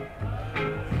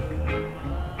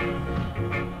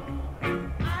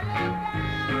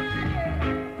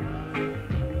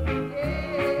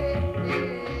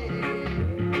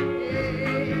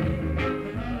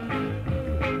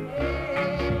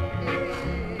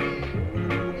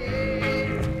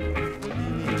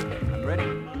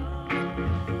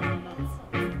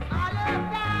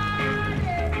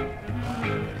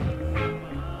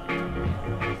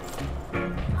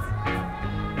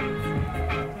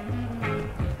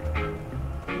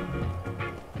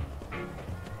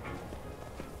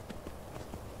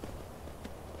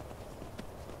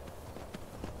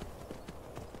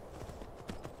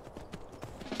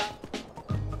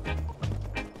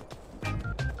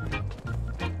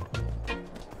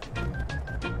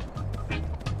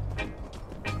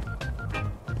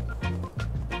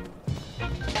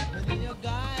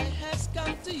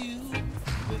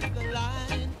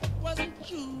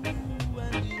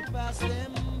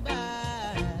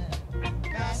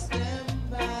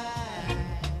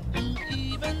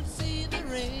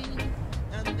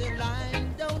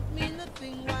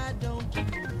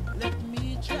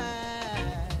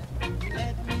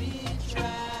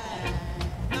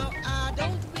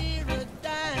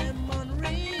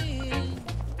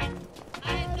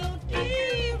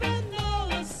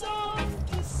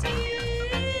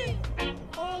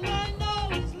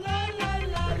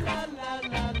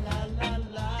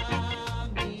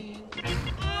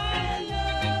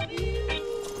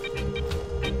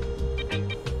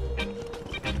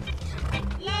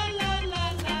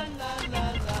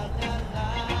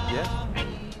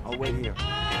 I'll wait here.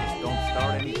 Just don't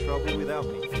start any trouble without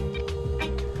me.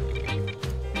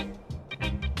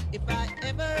 If I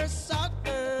ever saw a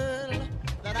girl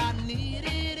that I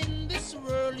needed in this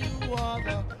world, you are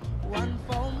the one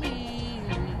for me.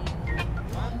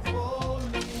 One for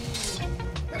me.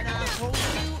 When I hold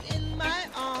you in my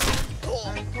arms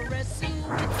and caress you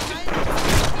with my lips,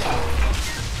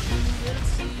 you will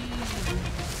see.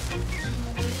 You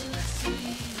will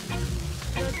see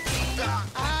the thing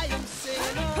I am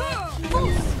saying.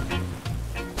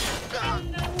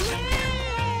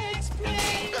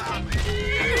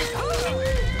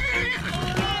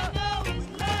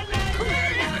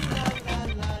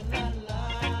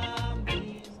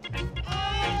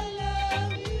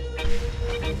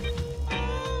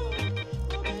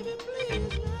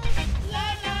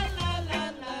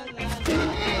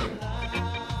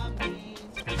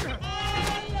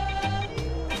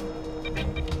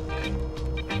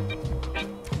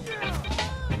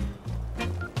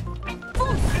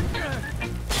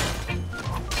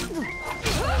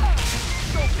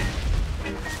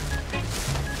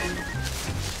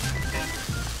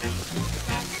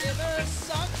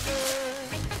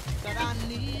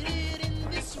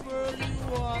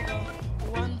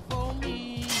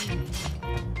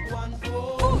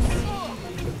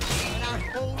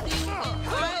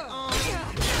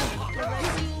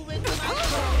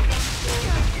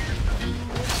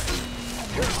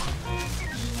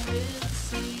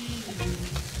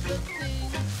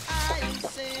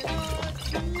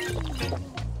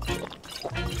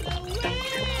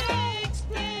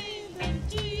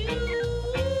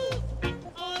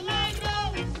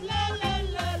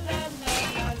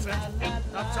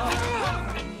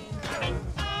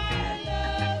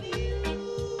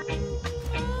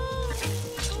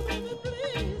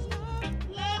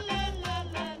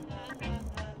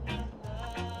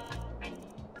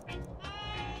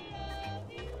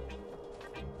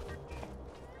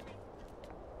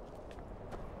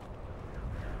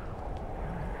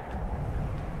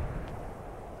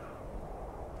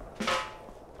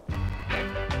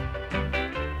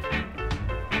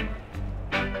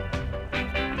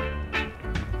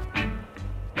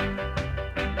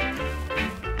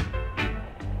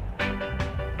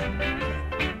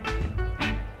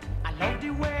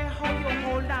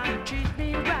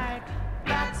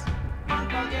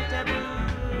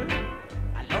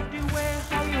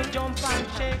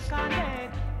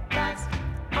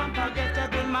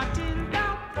 Matilda,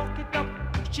 fuck it up,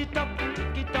 push it up,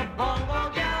 pick it up, bongo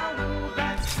girl, ooh,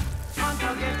 that's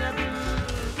unforgettable.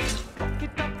 Fuck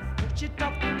it up, push it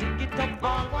up, pick it up,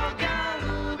 bongo girl,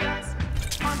 ooh, that's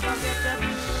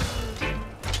unforgettable.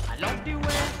 I love the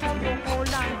way how you hold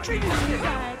and treat me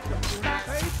right, that's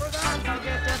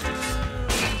unforgettable.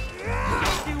 I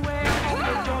love the way how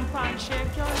you jump and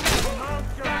shake your leg,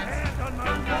 that's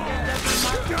unforgettable. Matilda,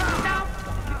 fuck it up,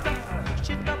 push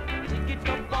it up, pick it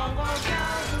up, bongo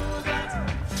girl, ooh, that's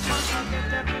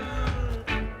unforgettable.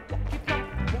 Fuck it up,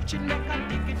 push it up and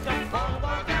pick it up,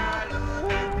 bongo girl,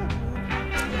 ooh,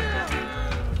 unforgettable.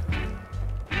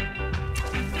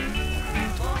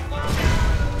 Bongo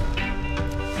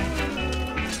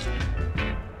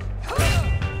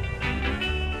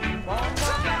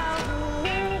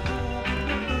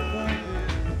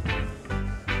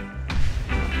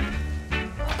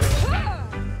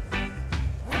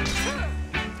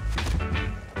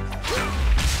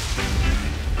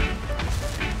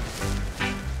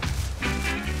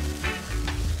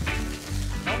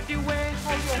love the way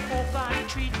how you hope and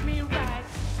treat me right,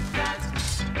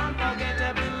 that's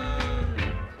unforgettable.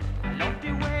 I love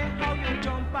the way how you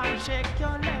jump and shake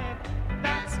your leg,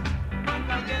 that's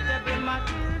unforgettable.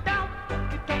 Matilda,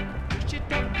 fuck it up, push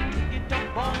it up, pick it up,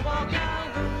 bongo girl,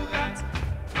 ooh, that's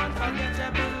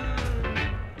unforgettable.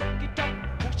 Fuck it up,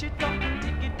 push it up,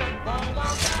 pick it up, bongo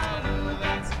girl, ooh,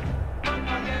 that's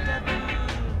unforgettable.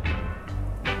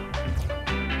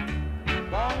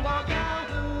 Bongo girl,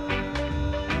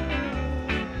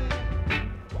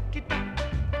 walk it up,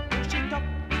 push it up,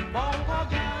 bongo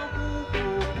girl,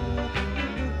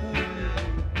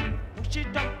 push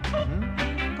it up,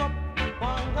 pick up,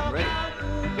 bongo girl,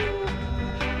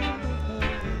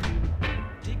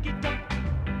 dig it up,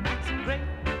 that's great,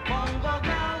 bongo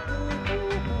girl,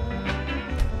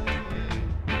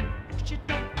 push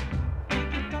it up,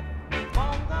 dig it up,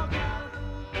 bongo girl.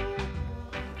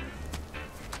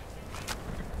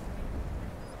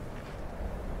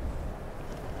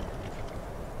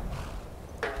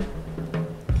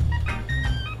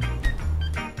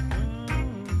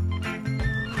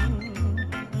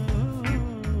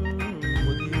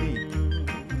 What do you need?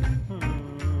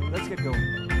 Let's get going.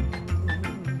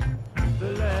 The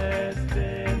last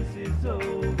dance is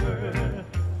over.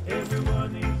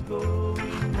 Everyone is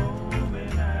going home,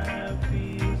 and I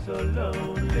feel so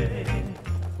lonely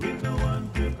with no one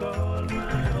to call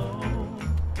my own.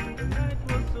 The night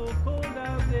was so cold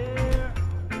out there,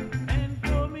 and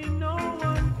for me no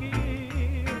one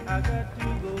cared. I got to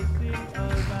go sit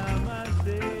all by myself.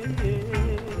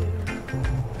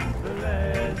 The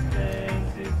last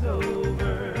dance is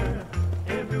over.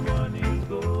 Everyone is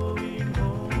going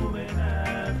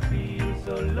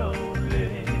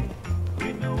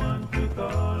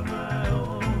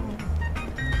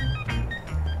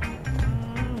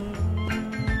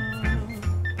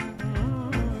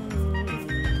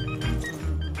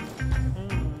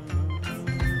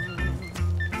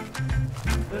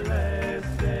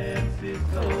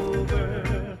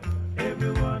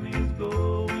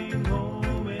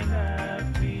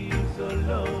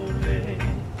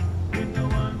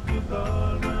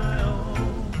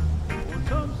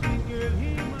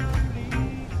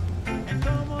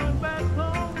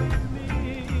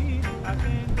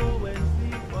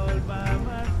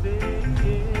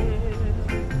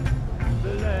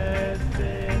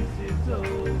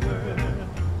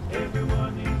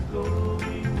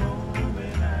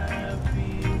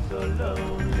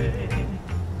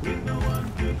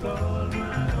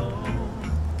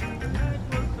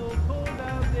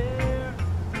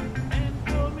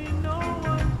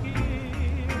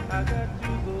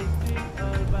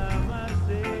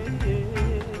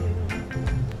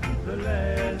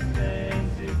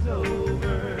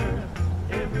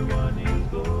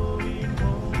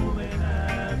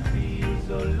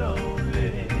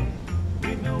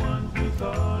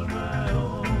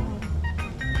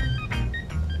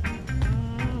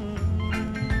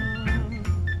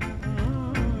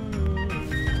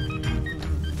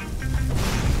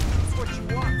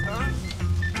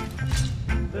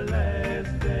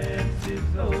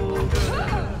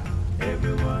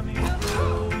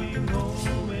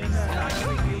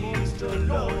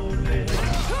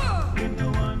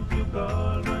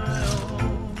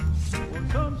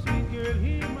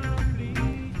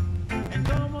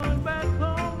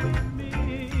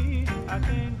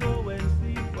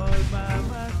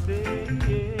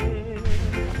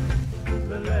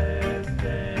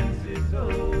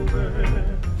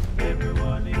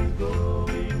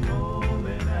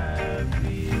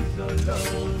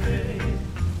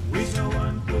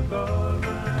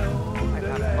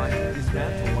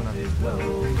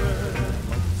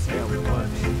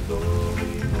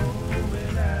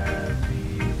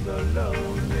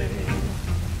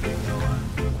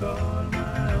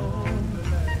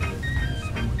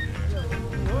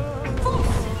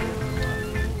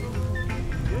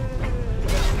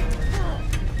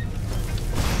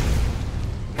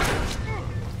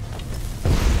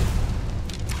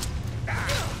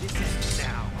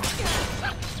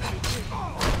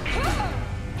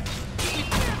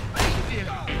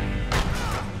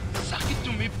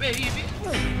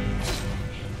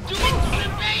Do it to me,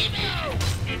 baby!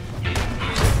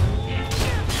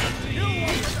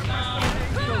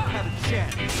 Don't have a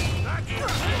chance.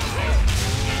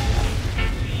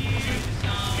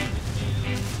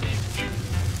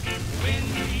 When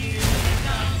you hear the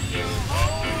sound, your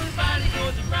whole body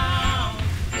goes around.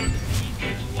 The beat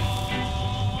goes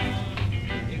on.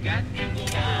 You got to go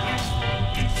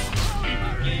on.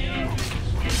 Again,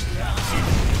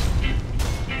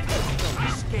 Don't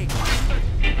escape.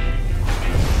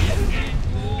 isn't it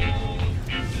cool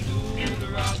to do the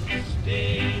rock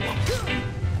steady?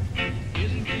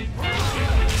 Isn't it cool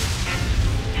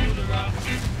to do the rock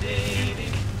steady?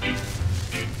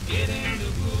 Get in the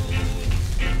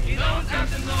groove. You don't have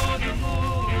to know the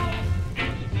move.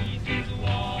 The beat is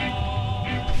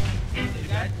warm. You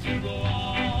got to go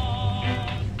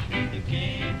on. You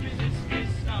can't resist this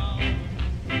sound.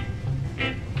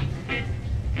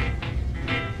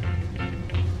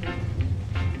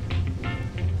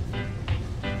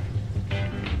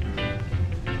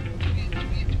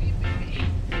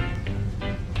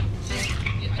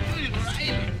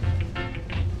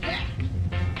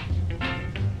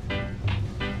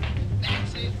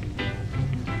 That's it.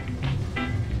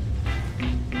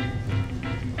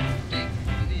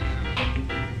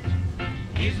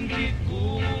 Isn't it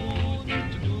good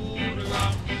to do the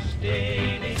rock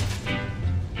steady?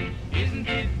 Isn't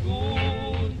it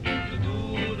good to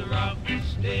do the rock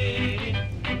steady?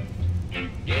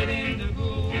 Get in the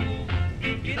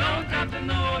groove. You don't have to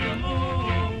know the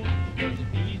move. 'Cause the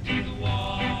beat is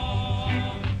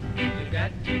warm. You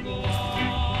got to go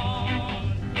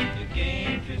on. You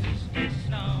can't resist this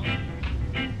sound.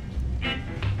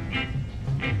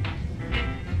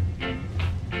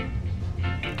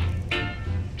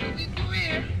 Do it, do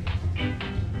it.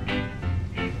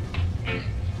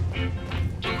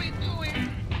 Do it, do it.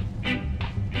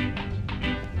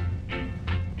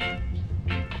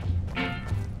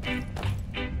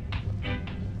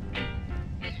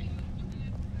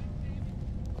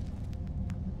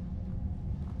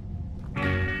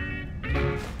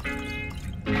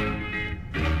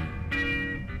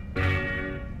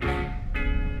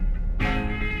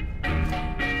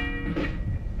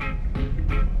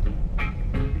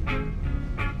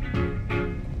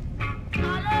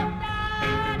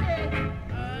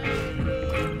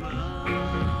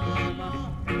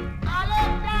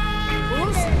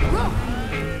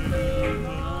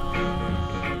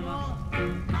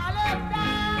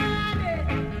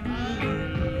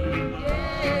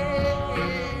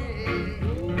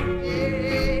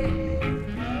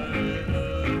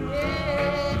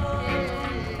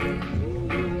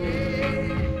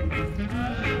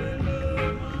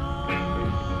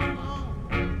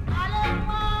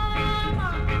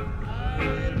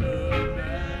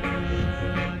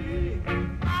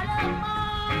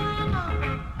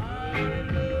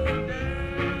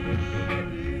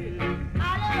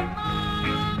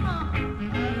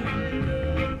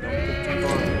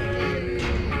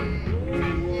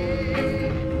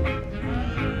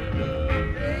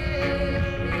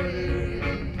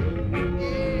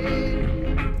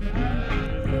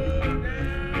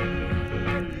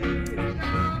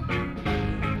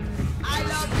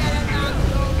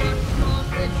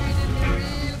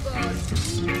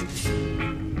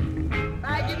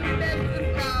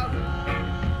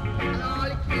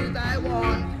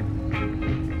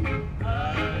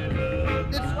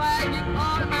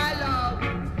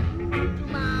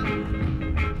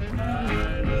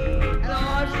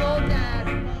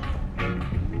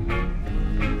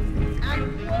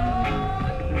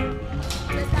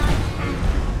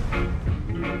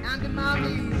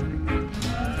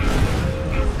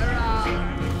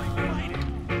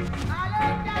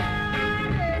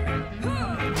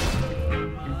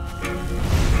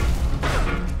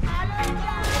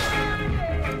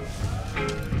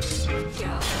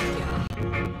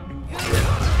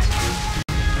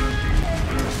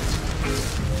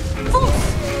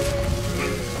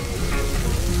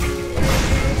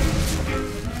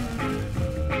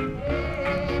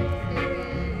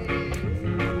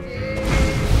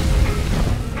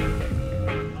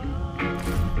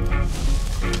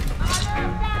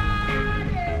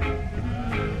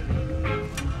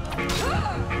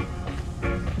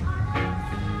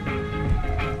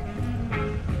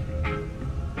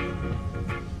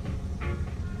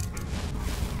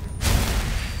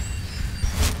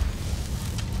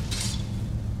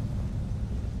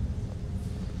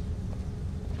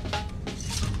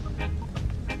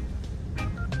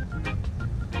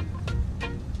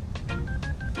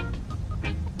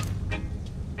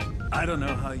 I don't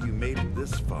know how you made it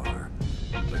this far,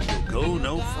 but you'll go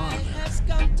no farther. Has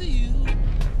come to you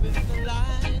with the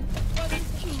line,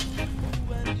 wasn't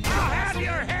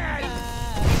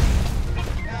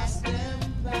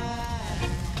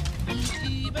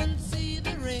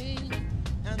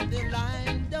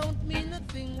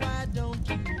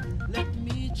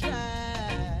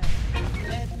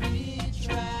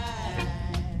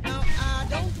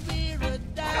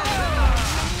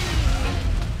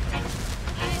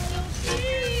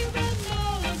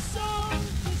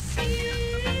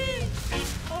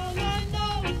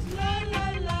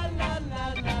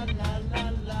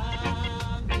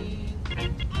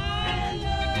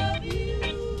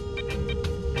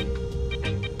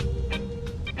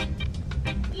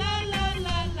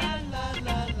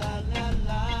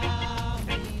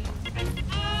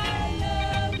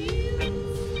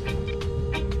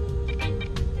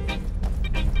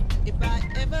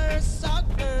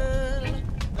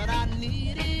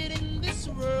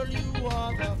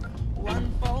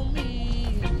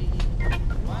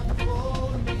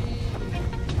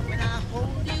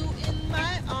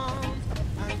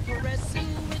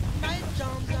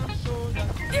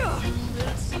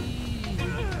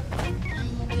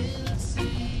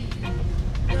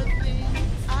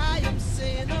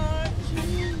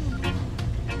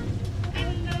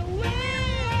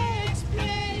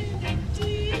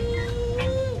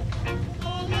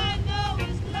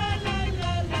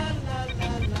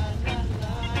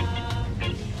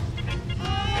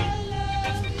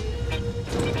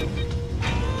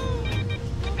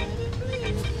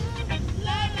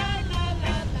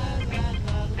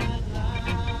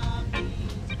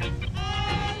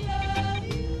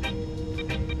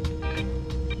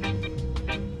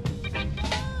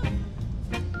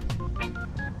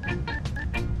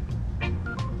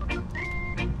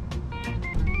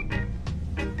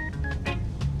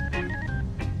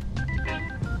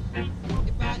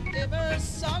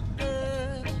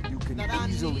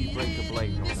break a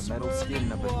blade or the metal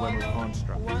skin of a Dwemer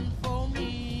construct. One for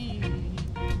me,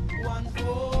 one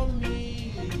for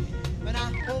me. When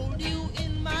I hold you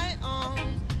in my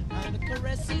arms and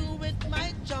caress you with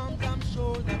my charms, I'm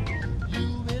sure that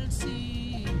you will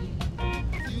see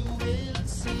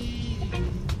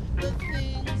the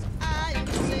things I am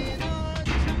saying are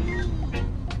true.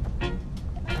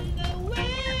 And the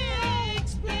way I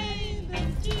explain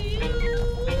them to you,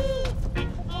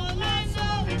 all I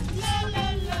know is la la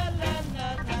la la la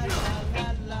la la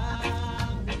la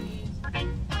means I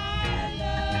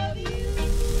love you.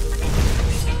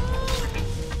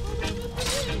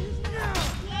 La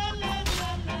la la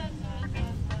la la la la.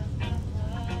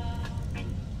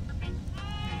 I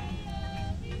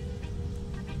love you.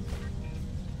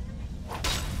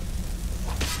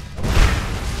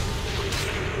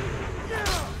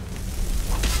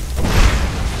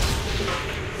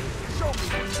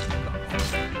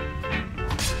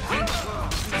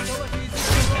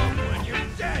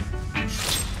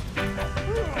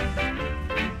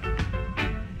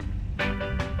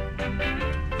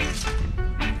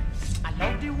 I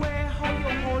love the way how you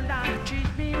hold and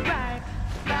treat me right.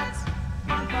 That's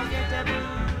unforgettable.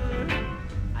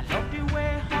 I love the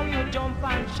way how you jump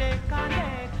and shake a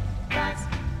leg. That's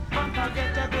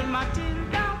unforgettable.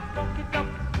 Matilda, fuck it up,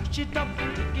 push it up,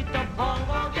 take it up,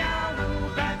 bongo girl.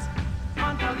 That's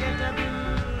unforgettable.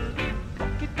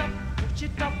 Fuck it up, push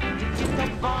it up, take it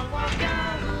up, bongo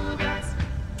girl. That's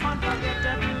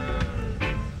unforgettable.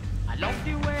 I love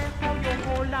the way how you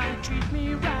hold and treat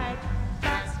me right.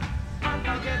 That's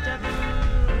unforgettable.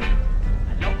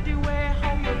 I love the way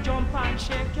how you jump and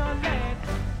shake your leg.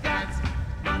 That's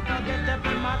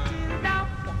unforgettable. Matilda,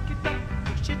 fuck it up,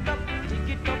 push it up, take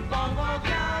it up, bongo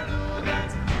girl.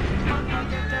 That's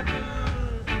unforgettable.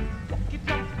 Fuck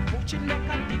it up,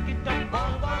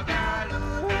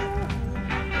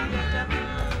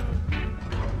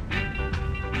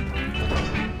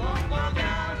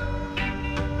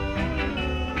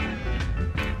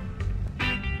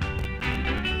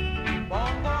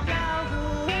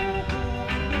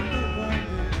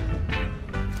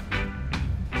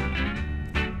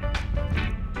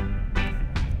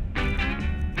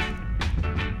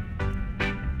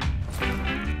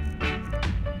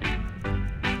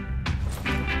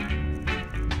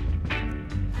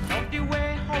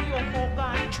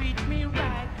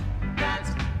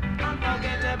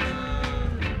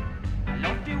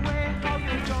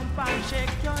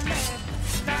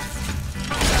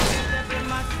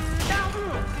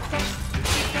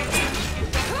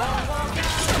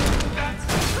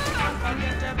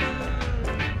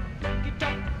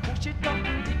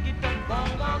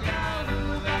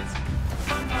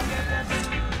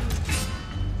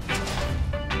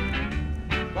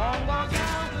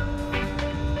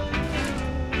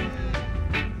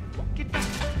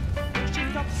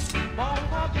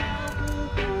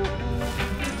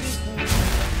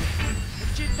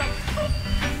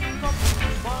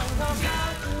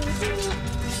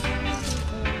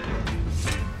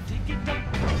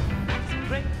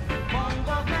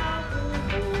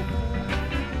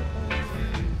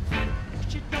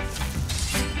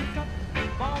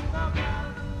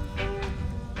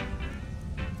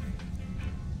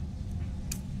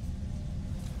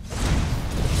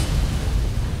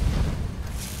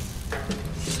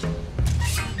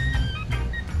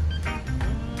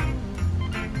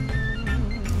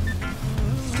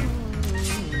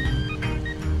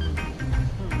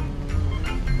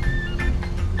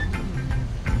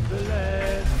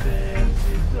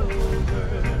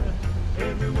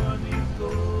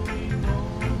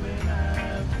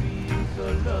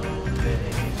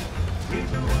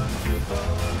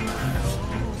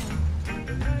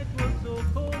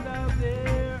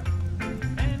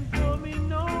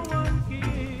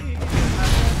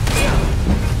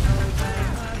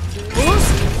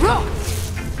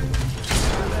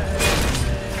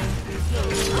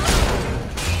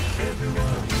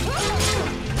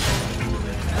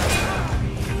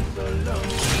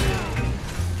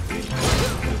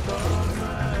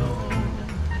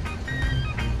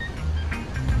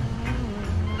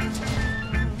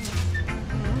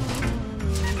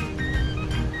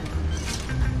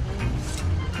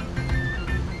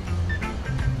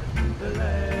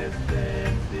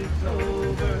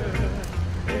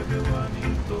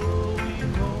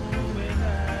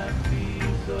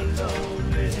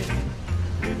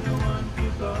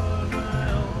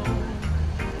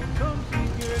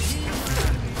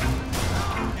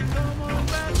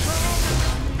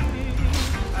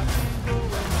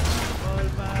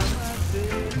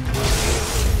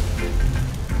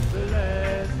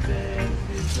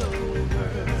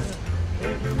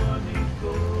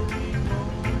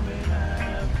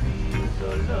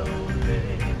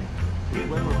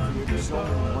 so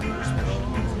many wondrous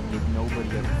machines, and yet nobody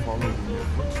ever followed in their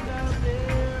footsteps.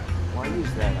 Why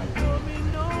is that, I wonder?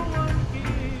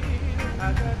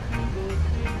 I got to go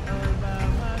sit all by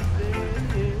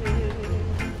myself.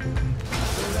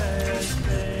 The last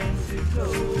dance is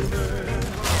over.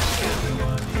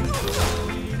 Everyone is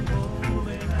going home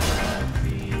and I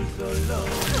feel so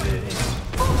lonely.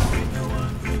 With no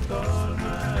one to call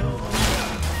my own.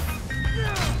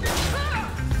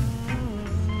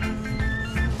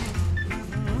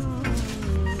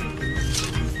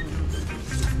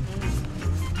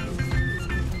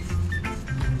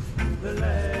 The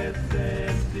last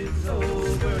dance is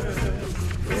over.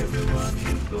 Everyone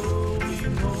is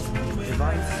going home and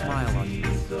Divine smile on you.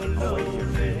 so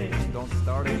lonely. Don't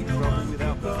start any trouble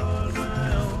without me. Call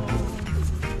my own.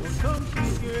 Well, come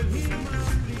see, girl, hear my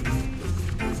plea,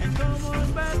 and come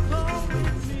on back home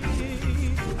with me.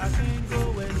 I can't go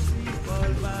and sleep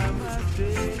all by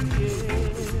myself.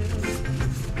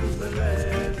 The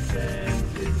last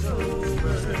dance is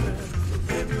over.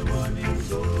 Everyone is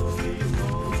going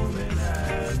home and I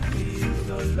feel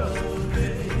so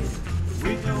lonely.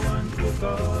 With no one to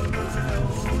call my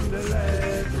own. The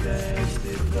last dance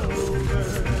is over.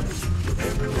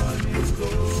 Everyone is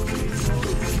going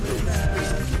home and I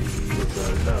feel so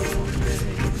lonely.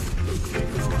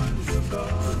 With no one to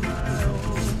call my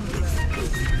own.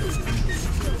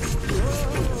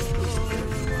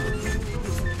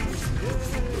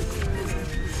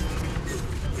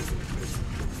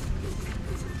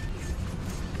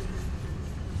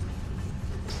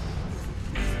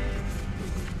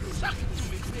 Suck it to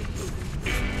me, baby.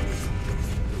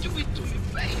 Do it to me,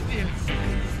 baby.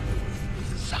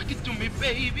 Suck it to me,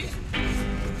 baby.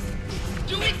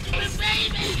 Do it to me,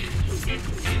 baby.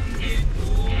 Isn't it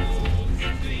cool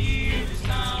to hear the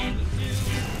sound of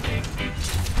music?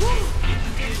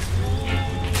 Isn't it cool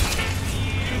to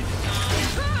hear the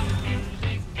sound of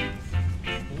music?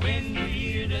 When you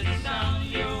hear the sound,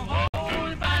 your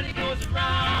whole body goes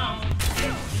around.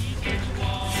 Beat gets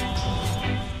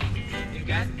warm. You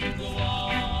got to go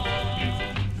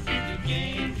on. You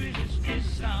can't resist this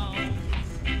sound.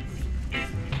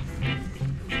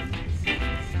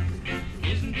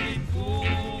 Isn't it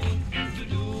cool to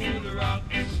do the rock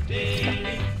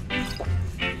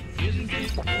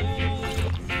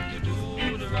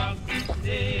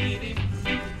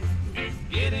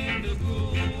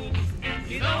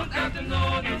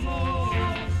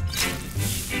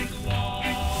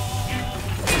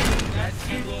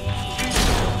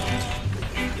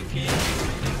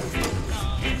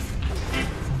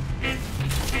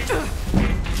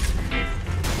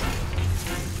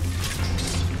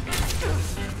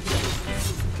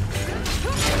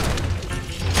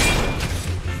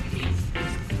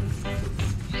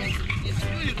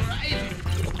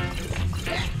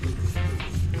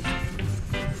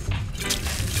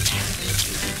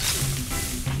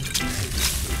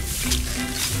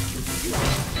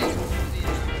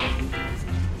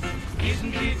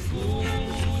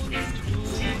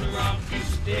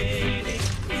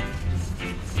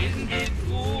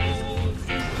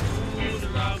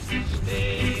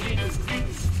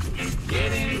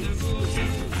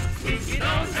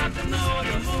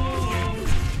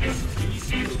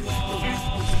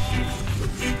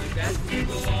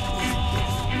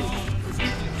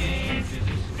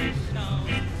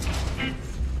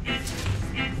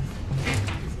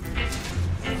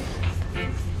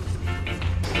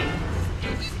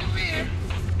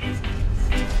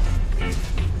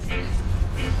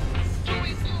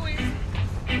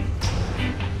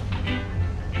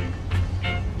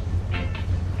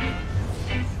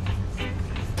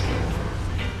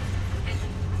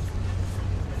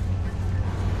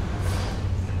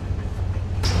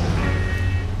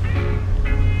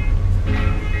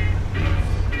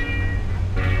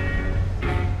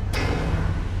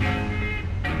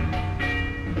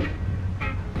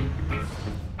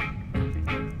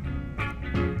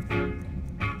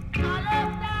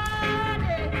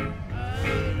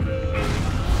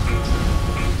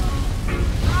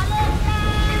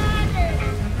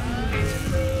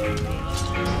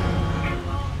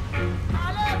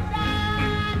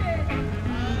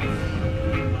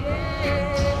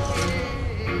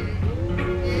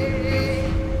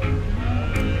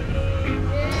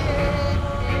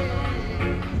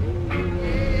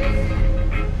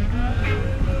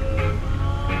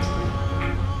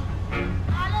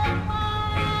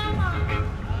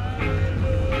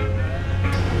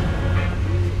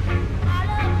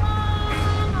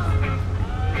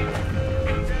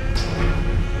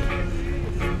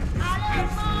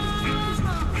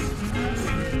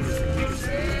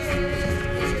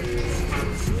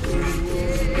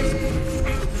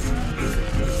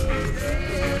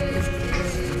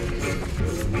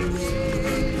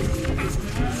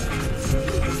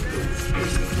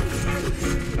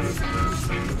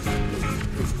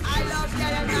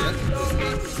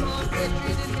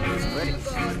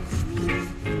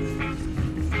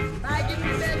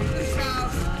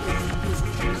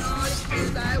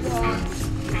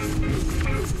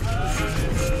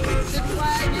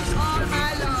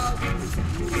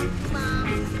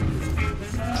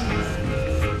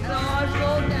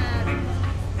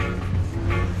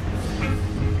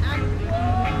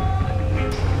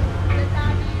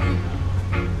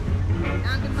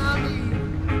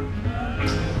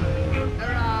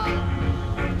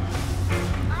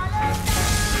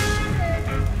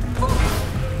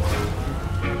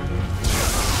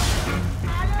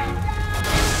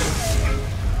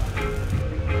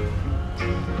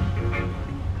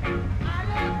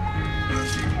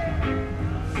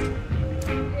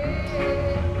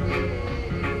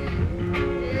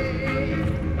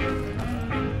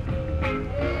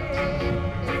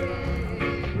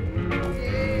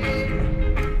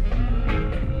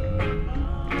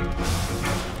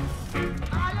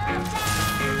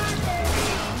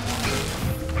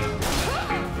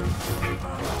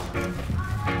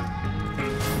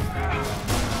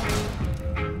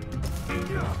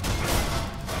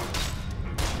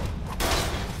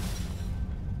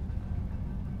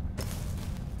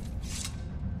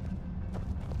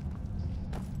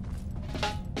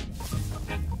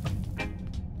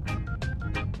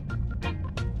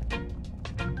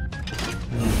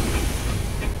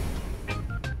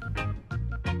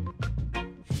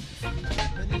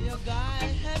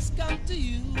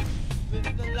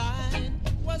if the line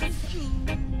wasn't true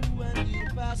and you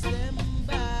pass them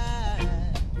by,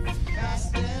 pass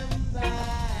them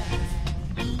by.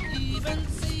 You even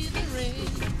see the rain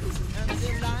and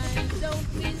the line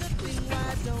don't mean a thing.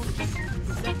 Why don't you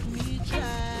let me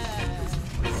try?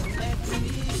 Let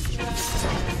me try.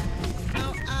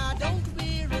 Now I don't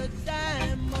wear a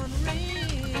diamond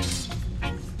ring.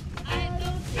 I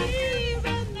don't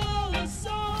even know a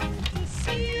song to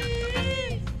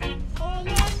sing. All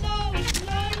I know is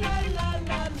la la la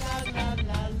la la la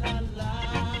la la la.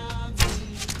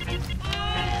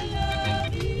 I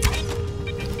love you.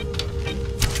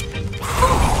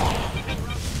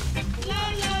 La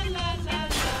la la la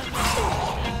la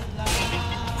la la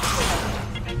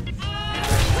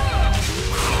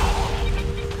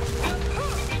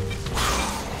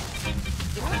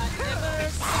If I ever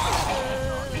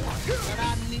saw a girl that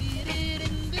I needed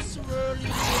in this world, you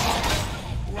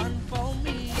were one for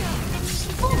me.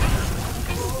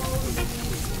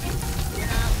 When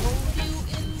I hold you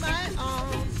in my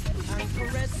arms and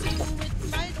caress you with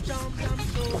my charms, I'm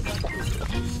sure that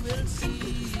you will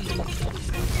see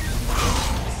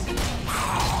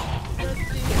the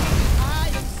things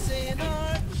I am saying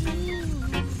are true.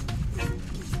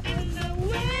 And the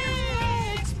way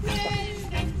I explain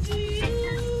them to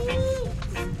you,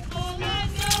 all I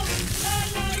know is la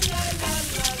la la la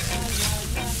la la la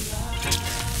la la.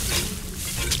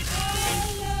 I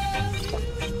love you.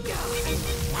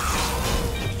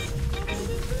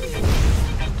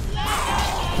 La la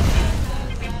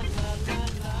la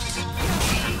la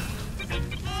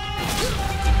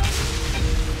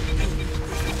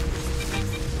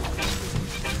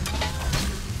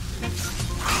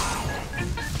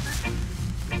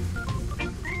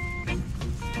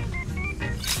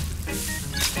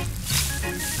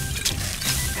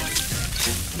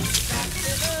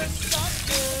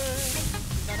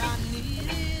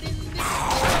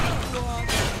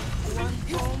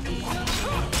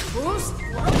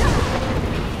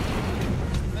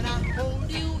When I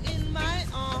hold you in my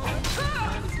arms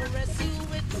and caress you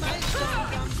with my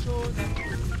tongue, I'm sure that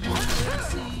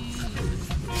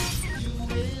you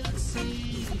will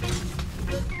see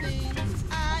the things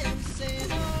I am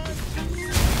saying are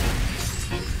true.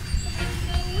 And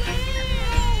the way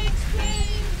I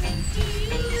explain them to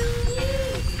you,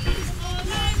 all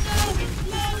I know is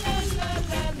la la la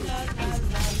la la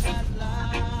la la la la.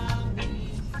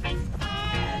 I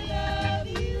love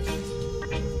you.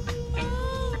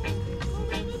 Oh,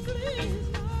 baby, please.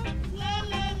 La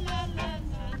la la la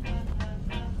la la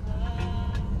la la.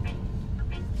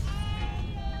 I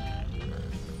love you.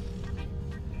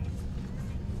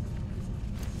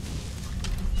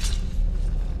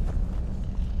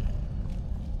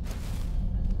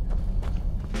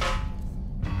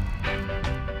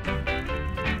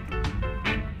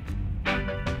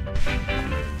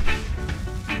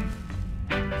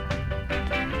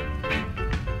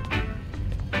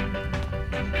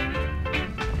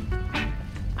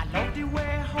 I love the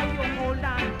way how you hold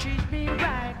and treat me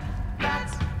right.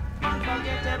 That's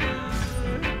unforgettable.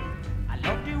 I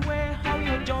love the way how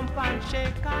you jump and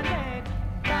shake a leg.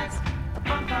 That's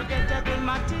unforgettable.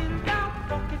 Matilda,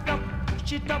 fuck it up,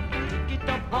 push it up, pick it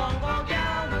up, bongo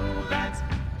girl. That's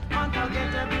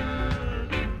unforgettable.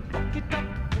 Fuck it up,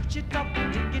 push it up,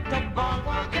 pick it up,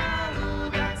 bongo girl.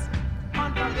 That's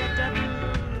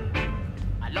unforgettable.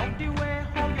 I love the way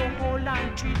how you hold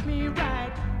and treat me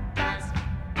right. That's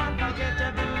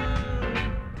unforgettable.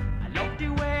 I love the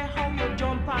way how you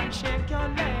jump and shake your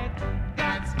leg.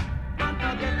 That's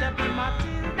unforgettable.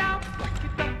 Matilda, fuck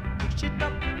it up, push it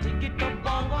up, take it up,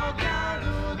 bongo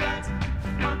girl. That's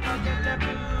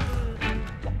unforgettable.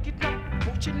 Fuck it up,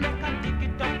 push it up and take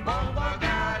it up, bongo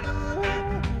girl.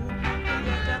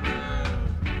 Unforgettable.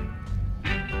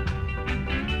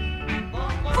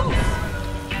 Bongo girl.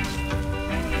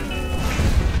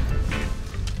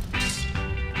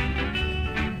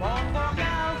 Bongo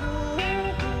girl.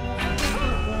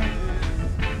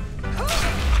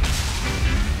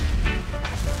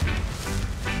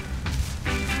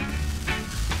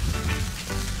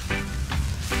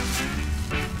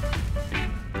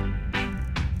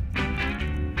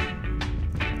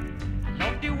 I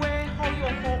love the way how you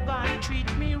hug and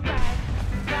treat me right.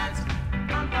 That's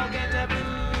unforgettable.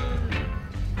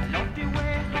 I love the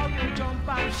way how you jump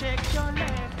and shake your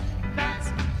leg. That's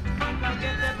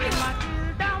unforgettable.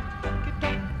 Matilda, pick it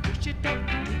up, push it up,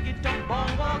 pick it up,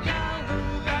 bongo girl.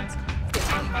 That's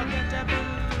unforgettable.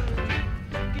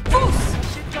 Pick it up,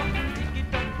 push it up, pick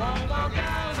it up, bongo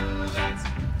girl. That's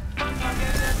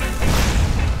unforgettable.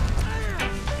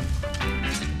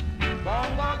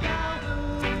 Bongo girl.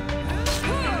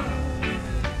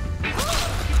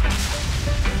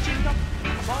 Push it up.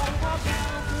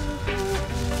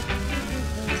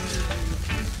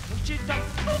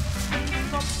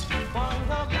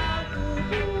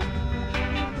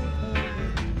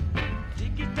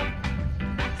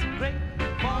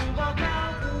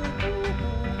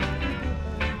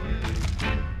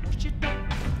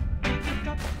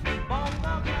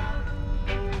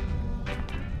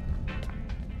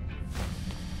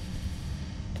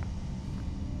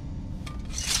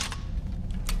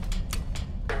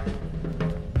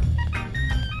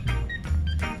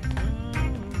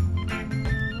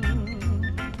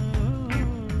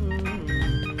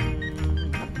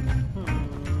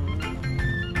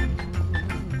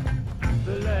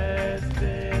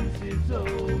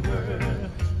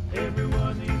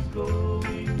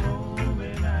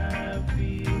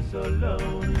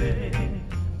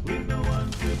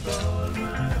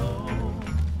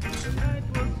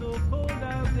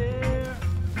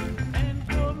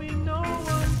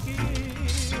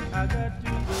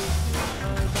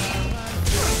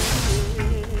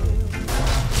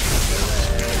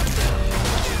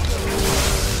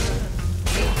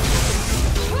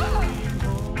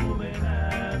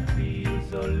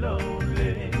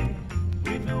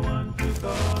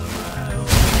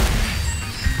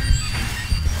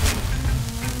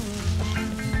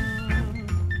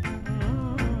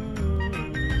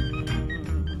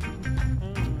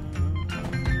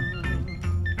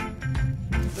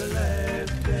 The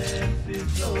last dance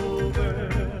is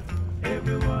over.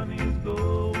 Everyone is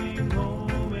going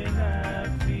home and I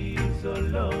feel so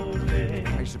lonely.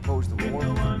 I suppose the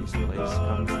warmth in this place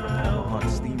comes from all the hot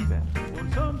steam vents.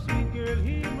 Won't some sweet girl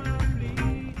hear my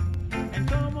plea and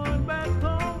come on back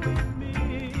home with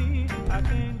me? I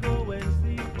can't go and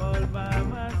sleep all by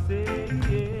myself.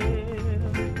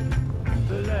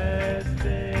 The last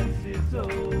dance is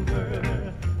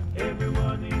over.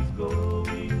 Everyone is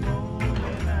going home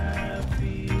and I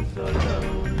feel so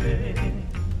lonely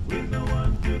with no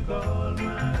one to call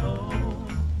my own.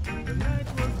 The night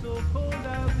was so cold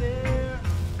out there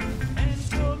and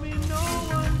told me no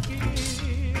one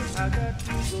cares. I got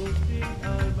to go sit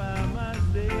all by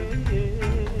myself.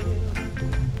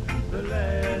 The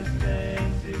last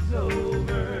dance is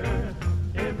over.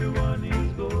 Everyone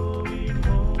is going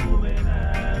home and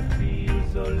I feel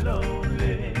so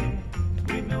lonely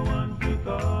with no one to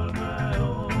call my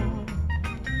own.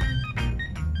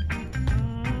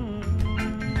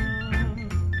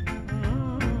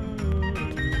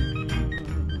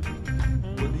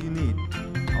 What do you need?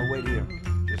 I'll wait here.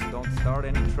 Just don't start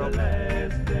any The trouble.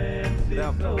 last dance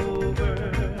Without is me.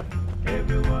 over.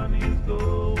 Everyone is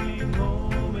going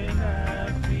home and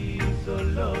I feel so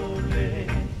lonely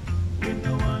with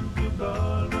no one to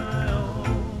call my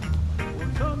own.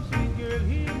 Won't some sweet girl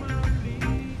hear my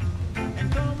plea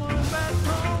and come on back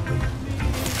home with me?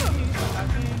 I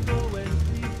can't go and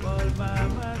sleep all by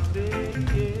myself.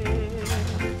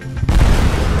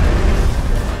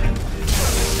 Dance is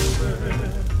over.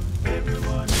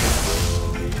 Everyone is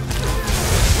going home.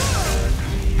 I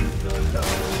feel so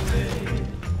lonely.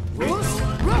 With no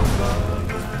one to call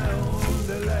my own.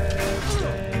 The last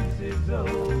dance is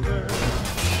over.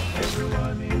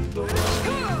 Everyone is going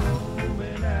home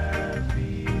and I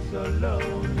feel so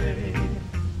lonely.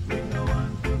 With no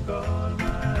one to call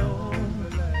my own. The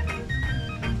last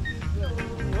dance is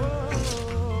over.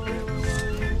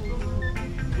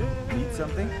 Need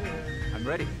something? I'm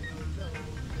ready.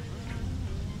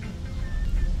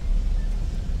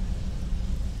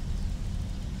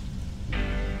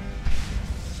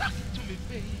 Suck it to me,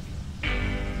 baby.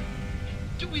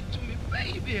 Do it to me,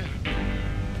 baby.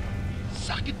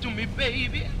 Suck it to me,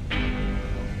 baby.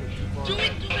 Do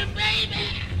it to me,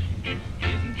 baby.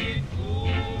 Isn't it cool?